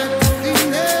time that you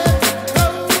feel it, oh,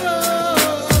 oh,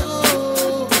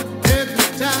 oh. Every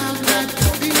time that you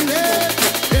feel it,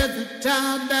 every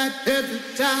time that, every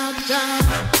time.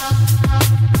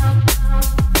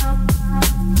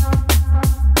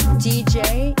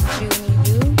 DJ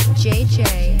Juninho JJ.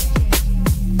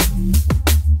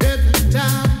 Every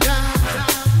time.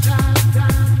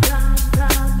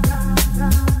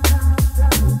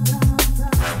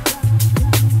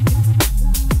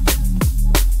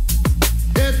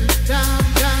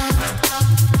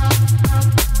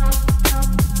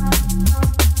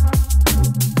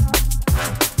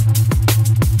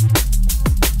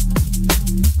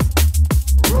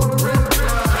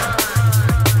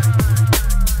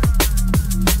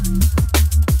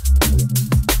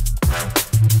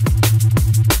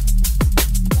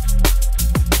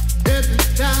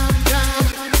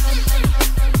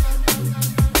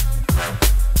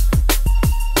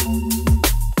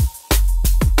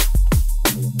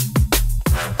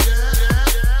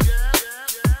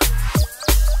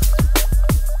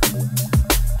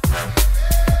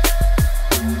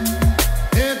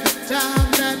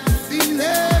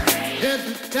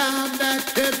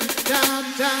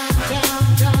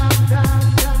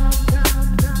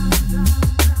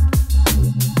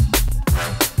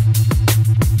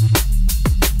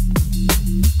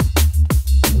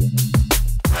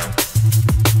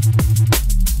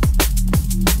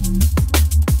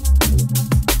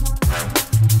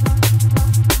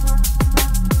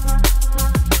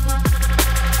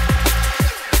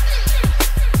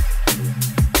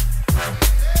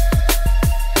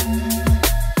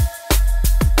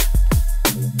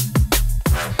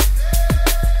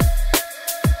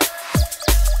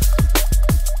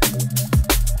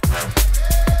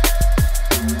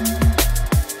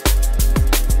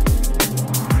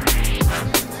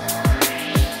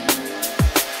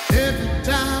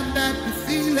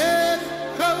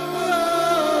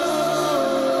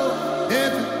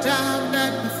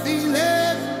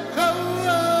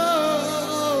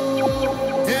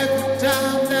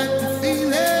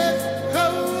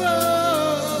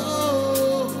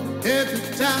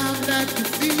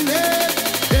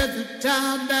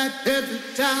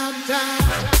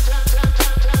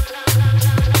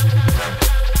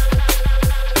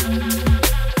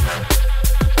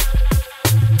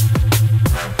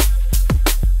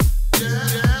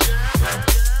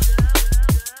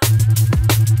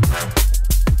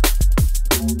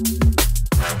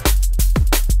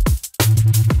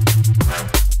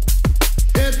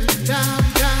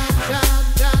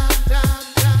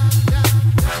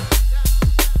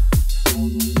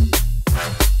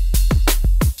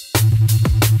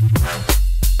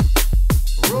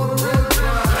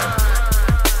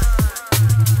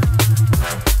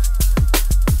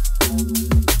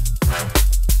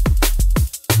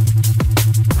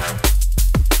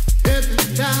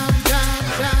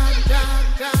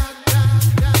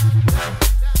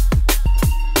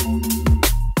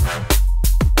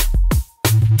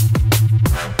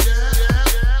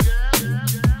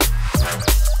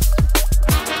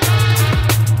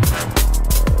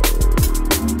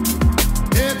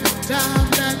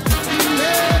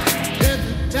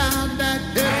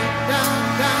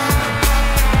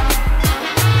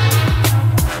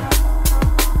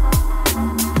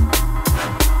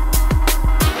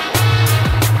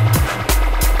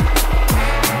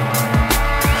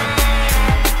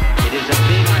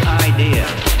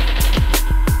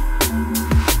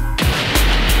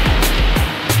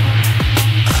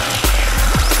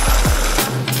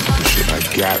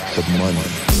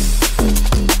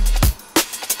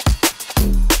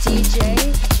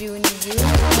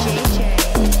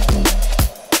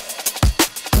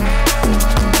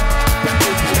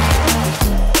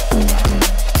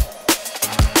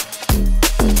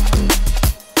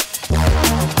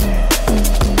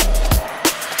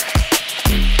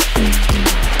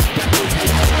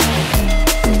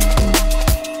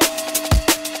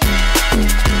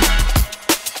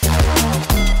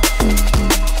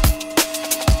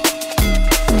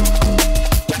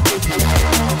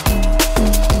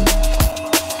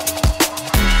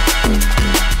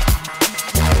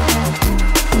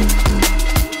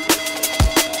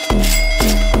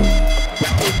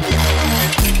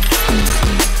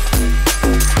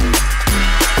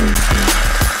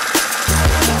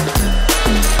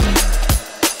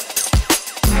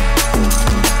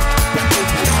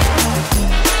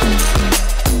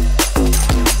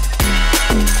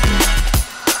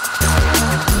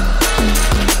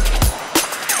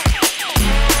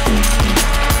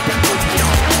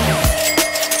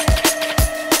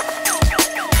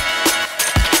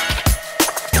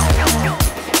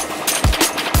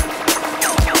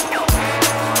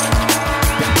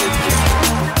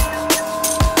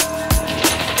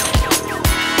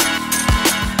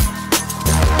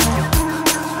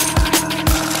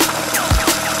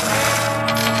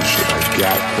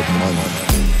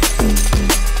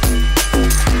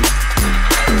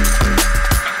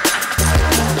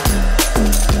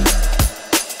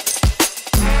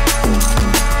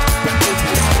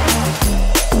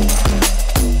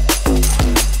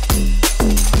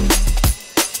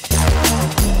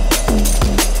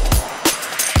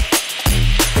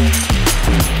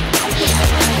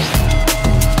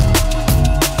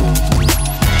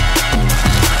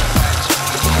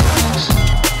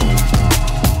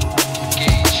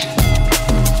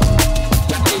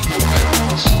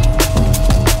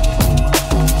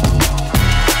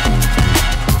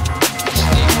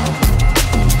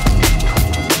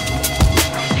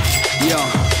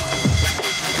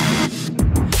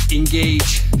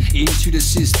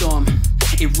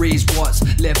 Erase what's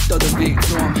left of the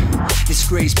victim.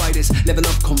 Disgraced by this level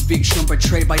of conviction,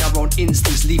 betrayed by our own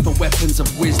instincts, lethal weapons of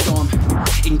wisdom.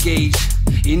 Engage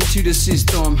into the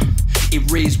system.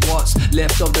 Erase what's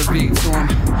left of the victim.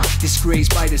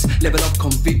 Disgraced by this level of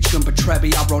conviction, betrayed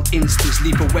by our own instincts,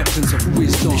 lethal weapons of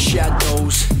wisdom. The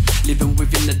shadows, living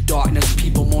within the darkness.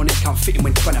 People mourning can't fit in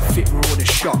when trying to fit where all the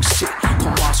sharks sit.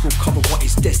 Come mask will cover what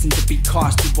is destined to be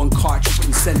cast. With one cartridge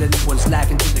can send anyone's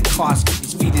life into the casket.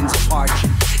 His feelings parched.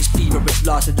 His fever is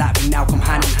lasted like we now come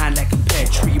hand in hand like a pear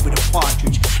tree with a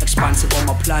partridge. Expansive on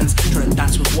my plans, trying to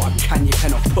dance with what I can. You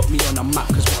cannot put me on a map,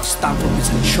 cause what I stand for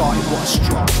isn't charted, what I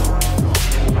strive for.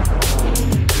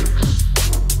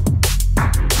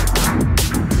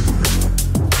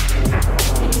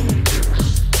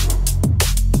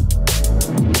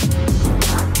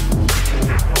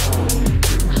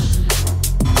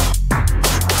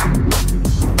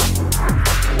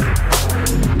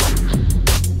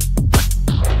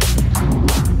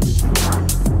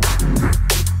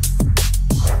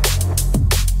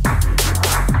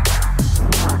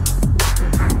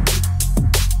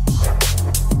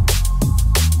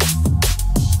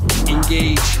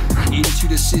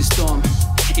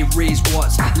 Erase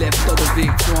what's left of the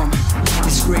victim.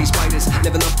 Disgraced by this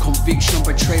level of conviction,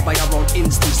 betrayed by our own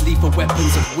instincts, lethal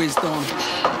weapons of wisdom.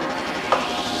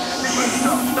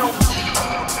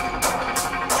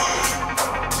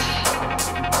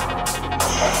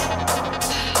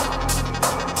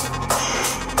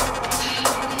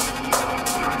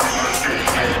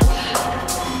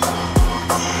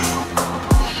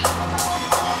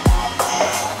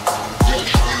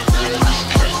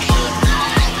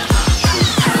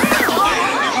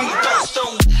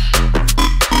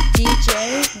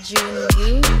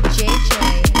 Juninho, JJ.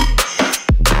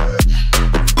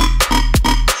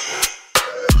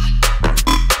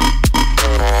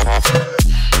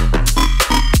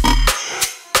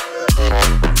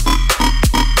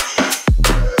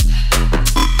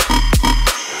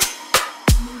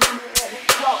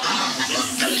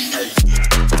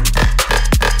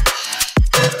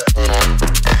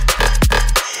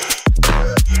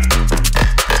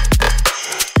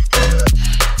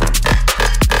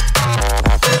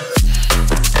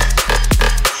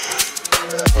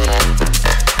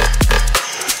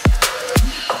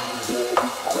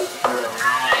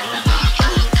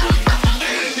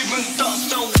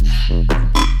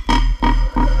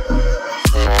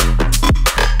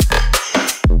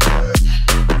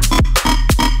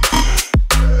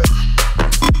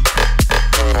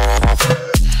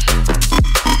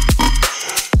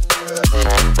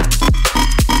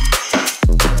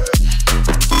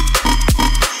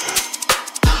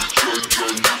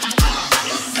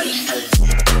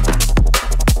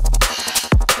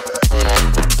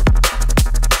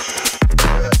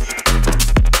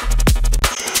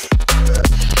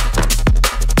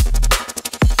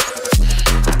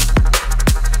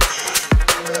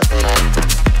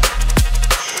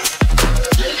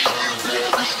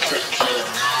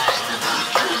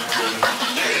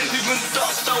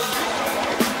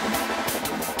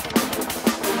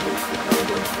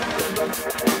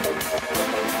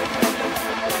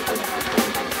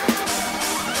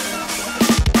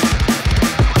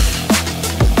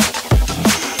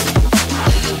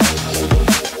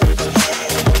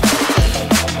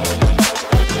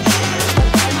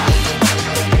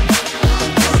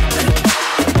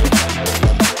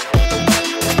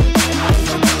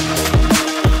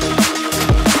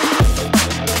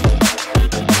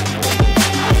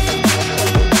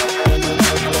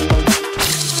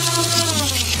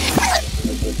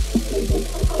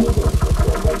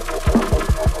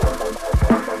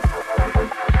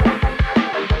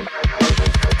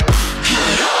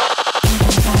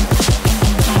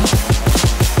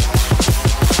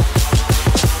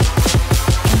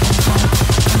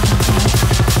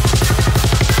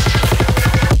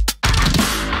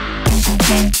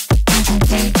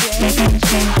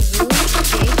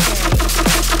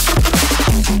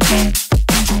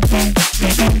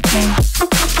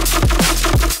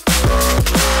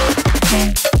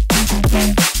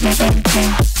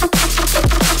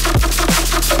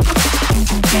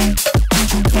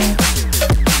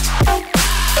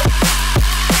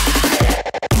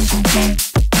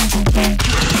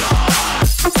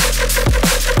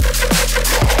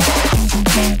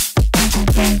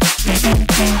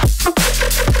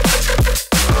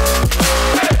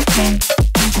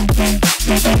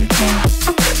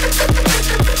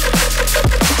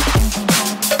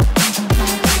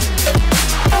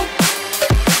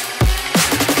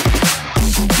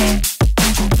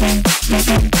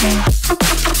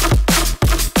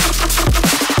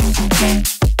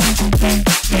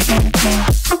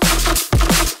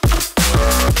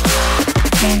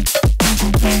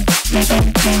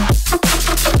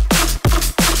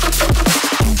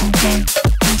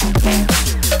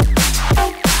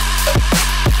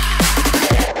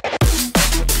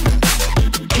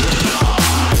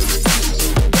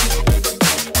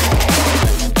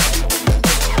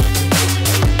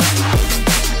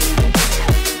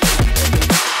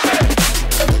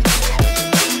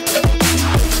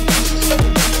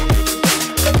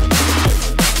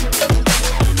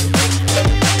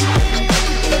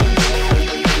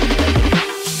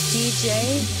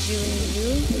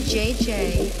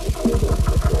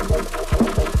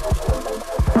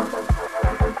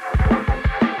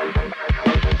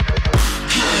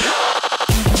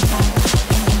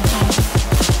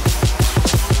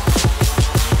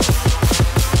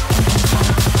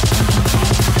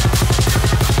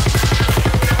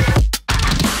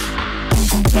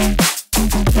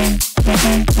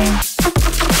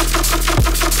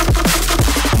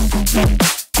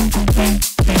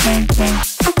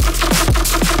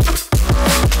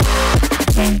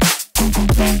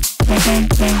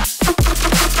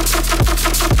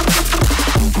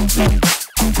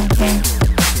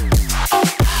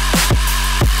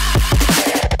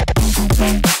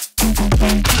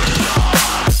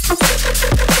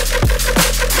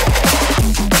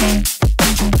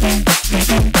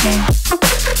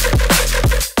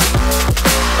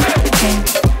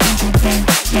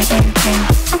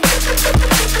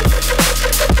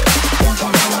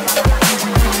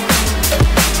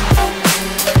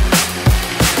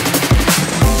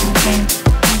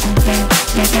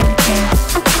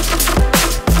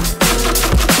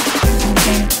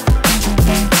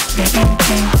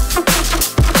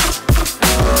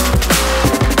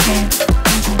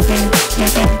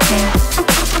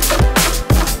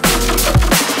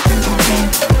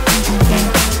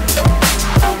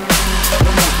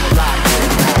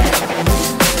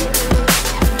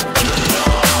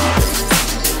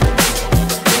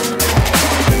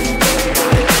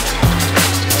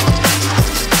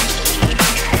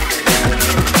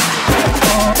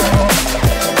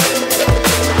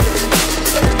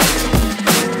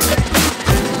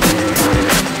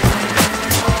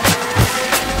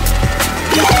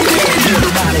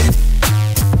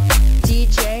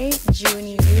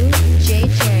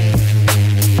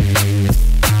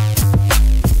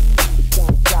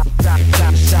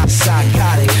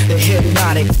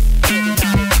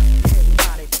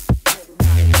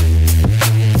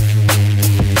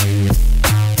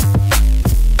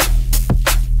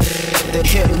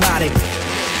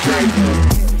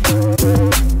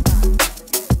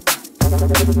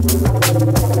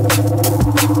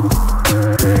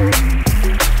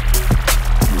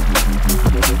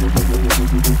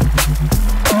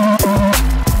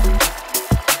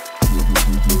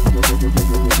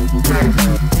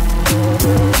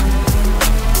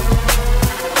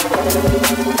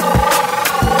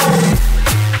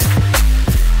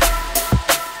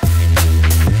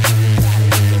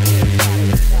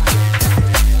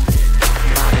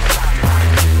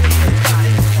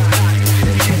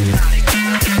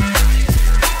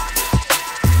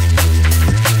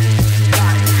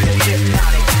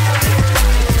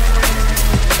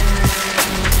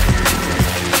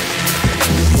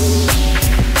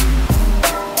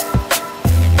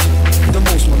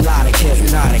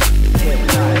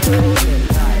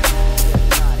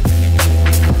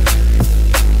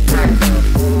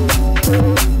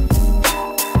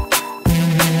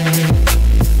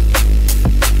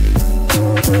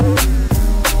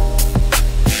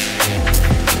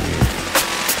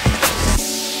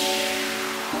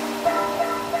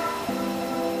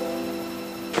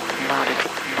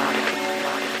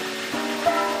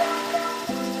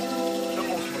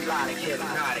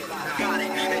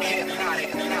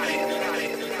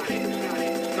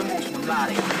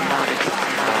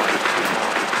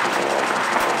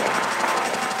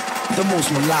 The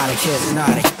most melodic,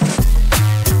 hypnotic.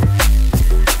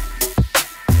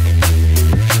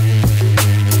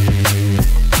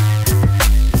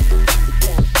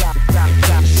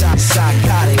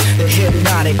 Psychotic, the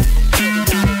hypnotic.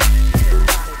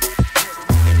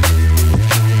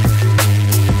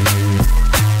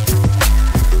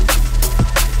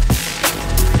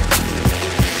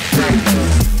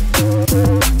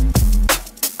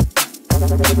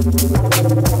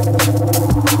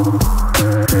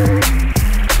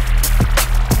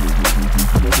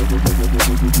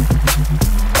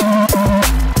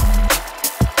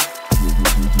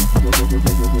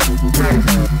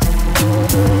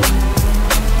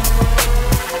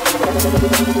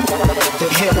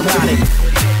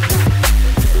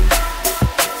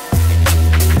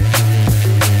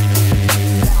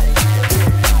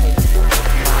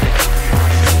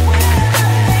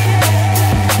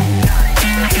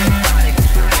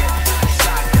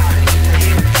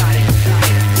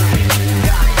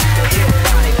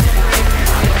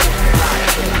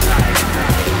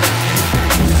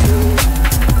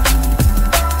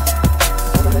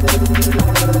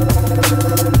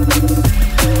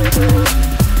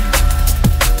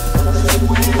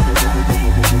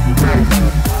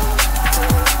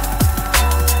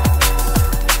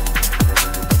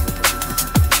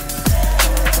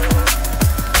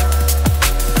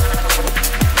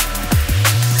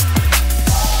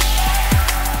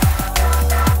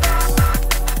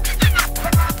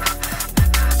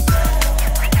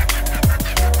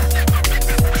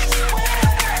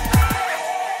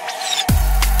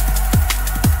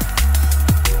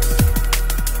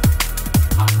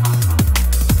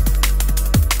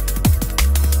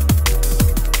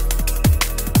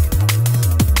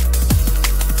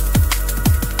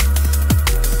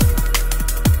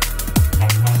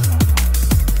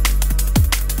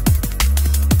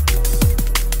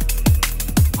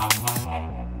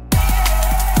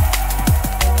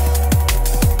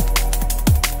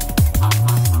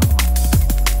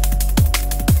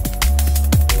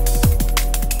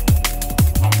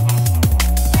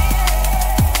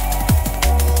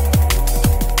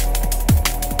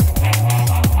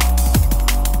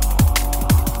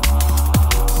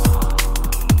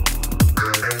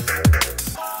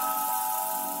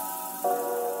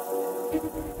 DJ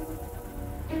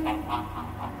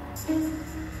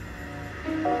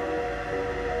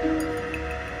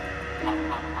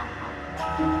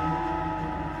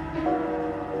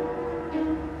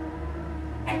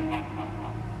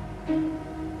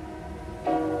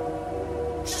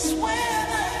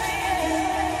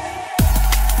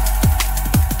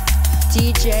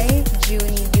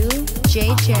Juninho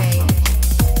JJ.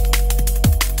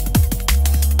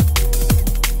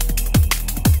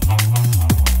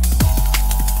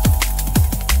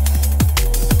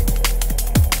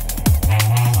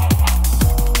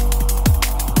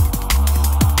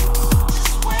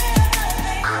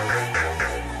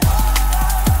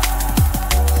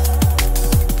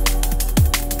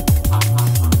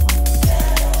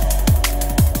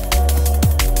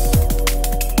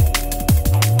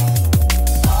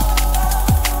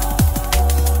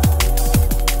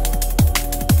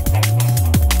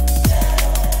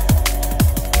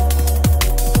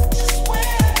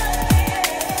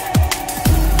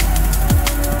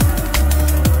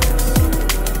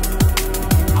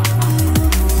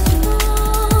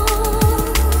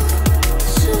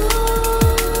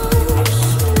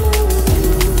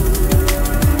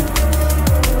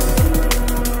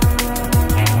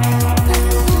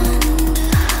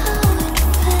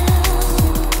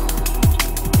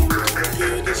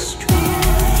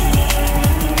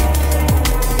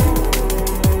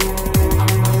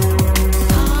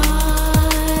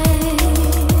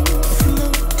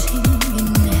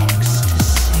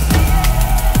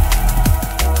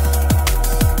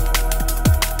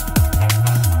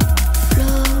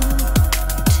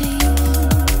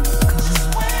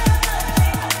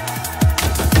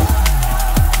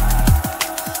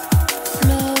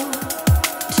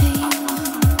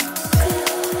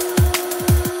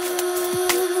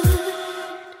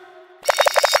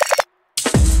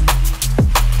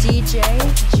 DJ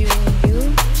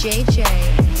Juninho JJ.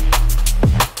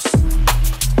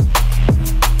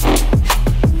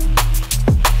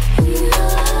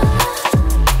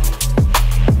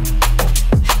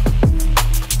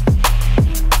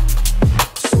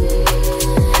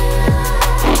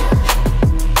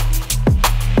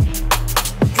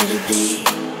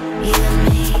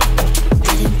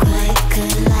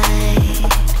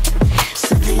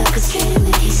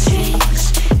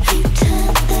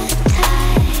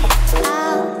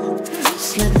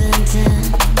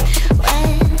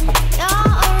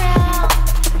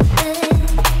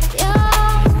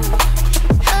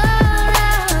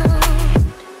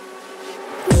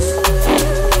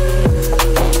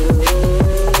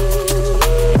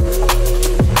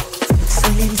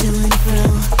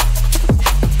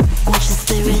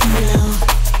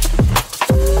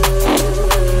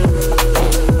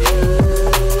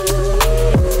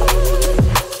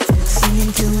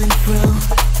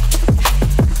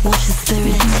 Watch the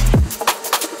spirit.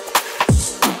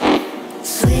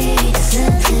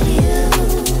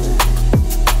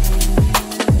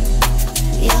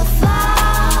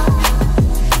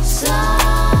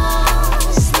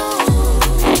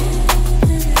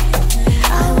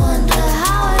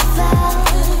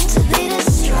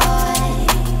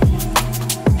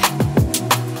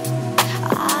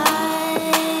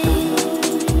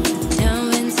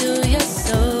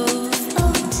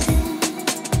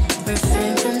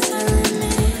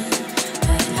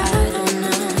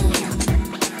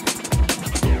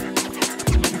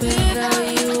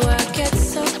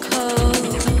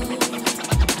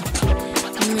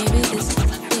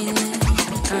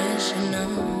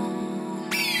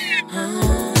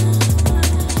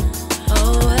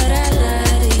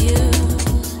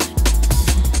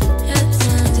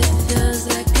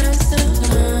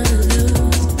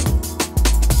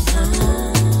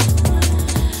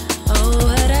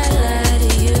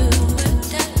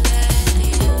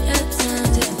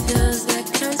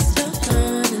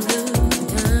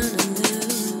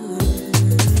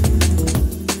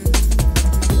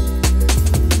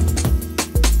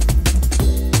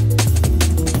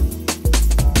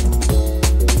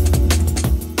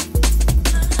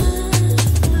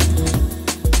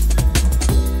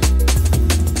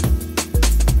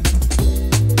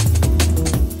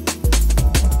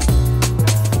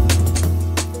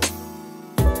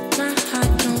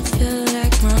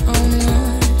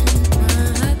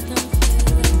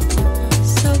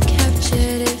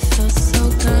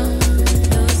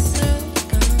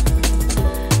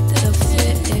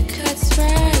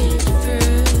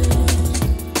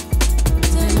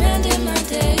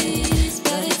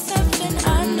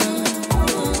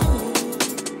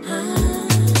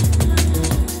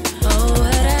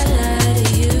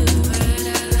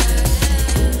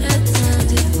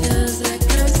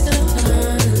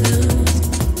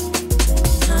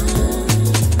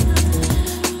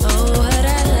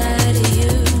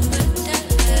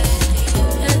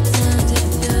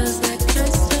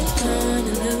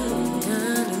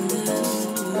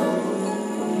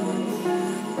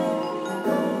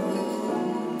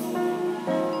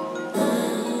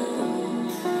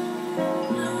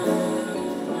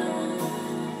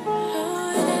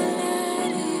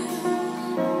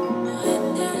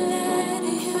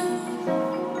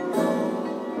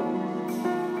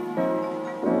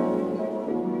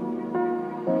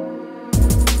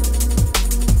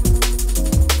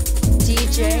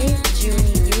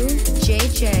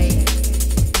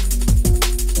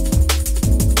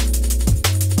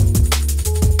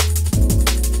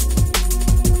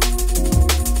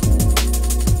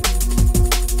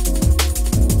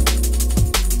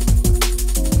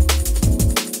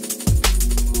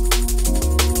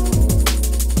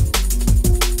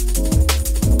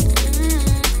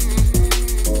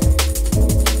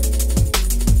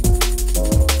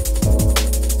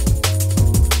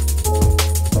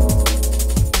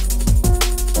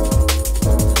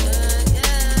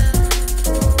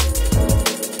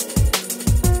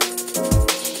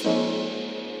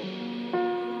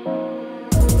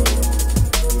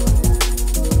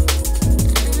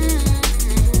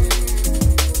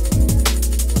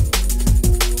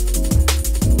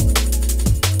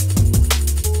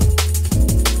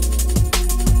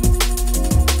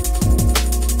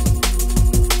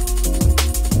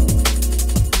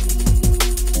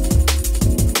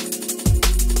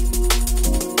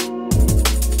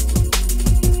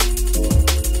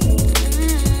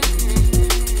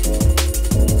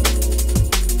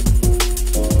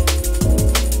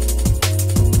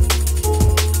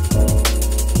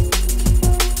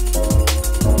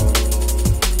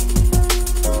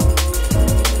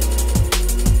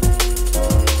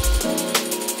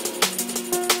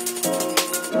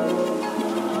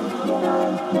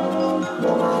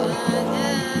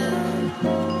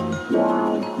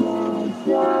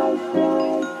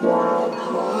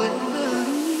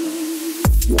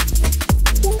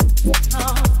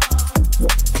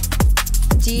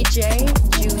 DJ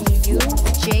Juninho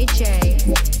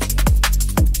JJ.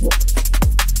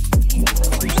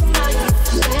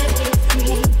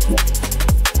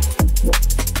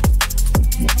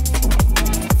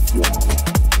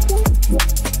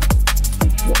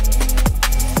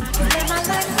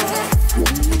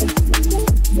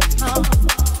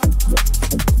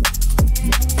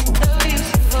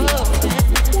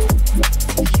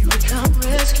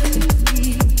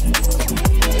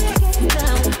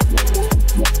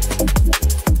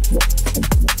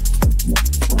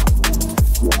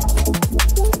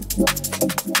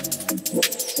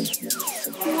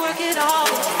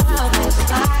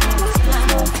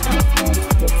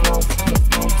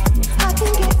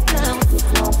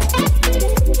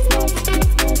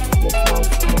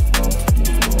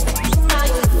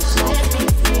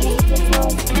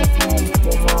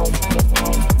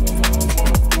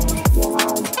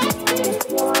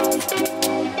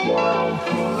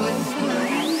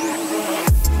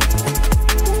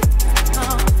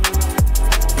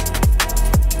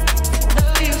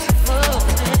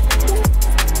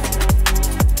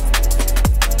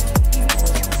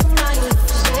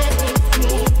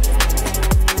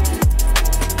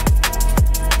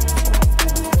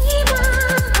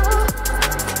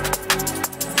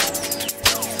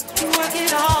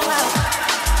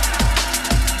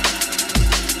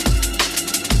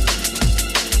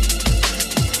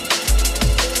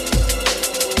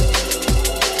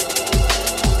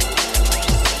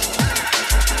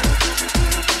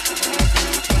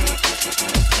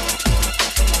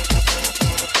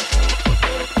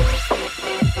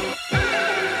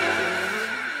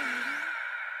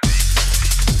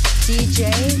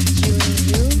 DJ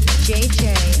Juninho JJ.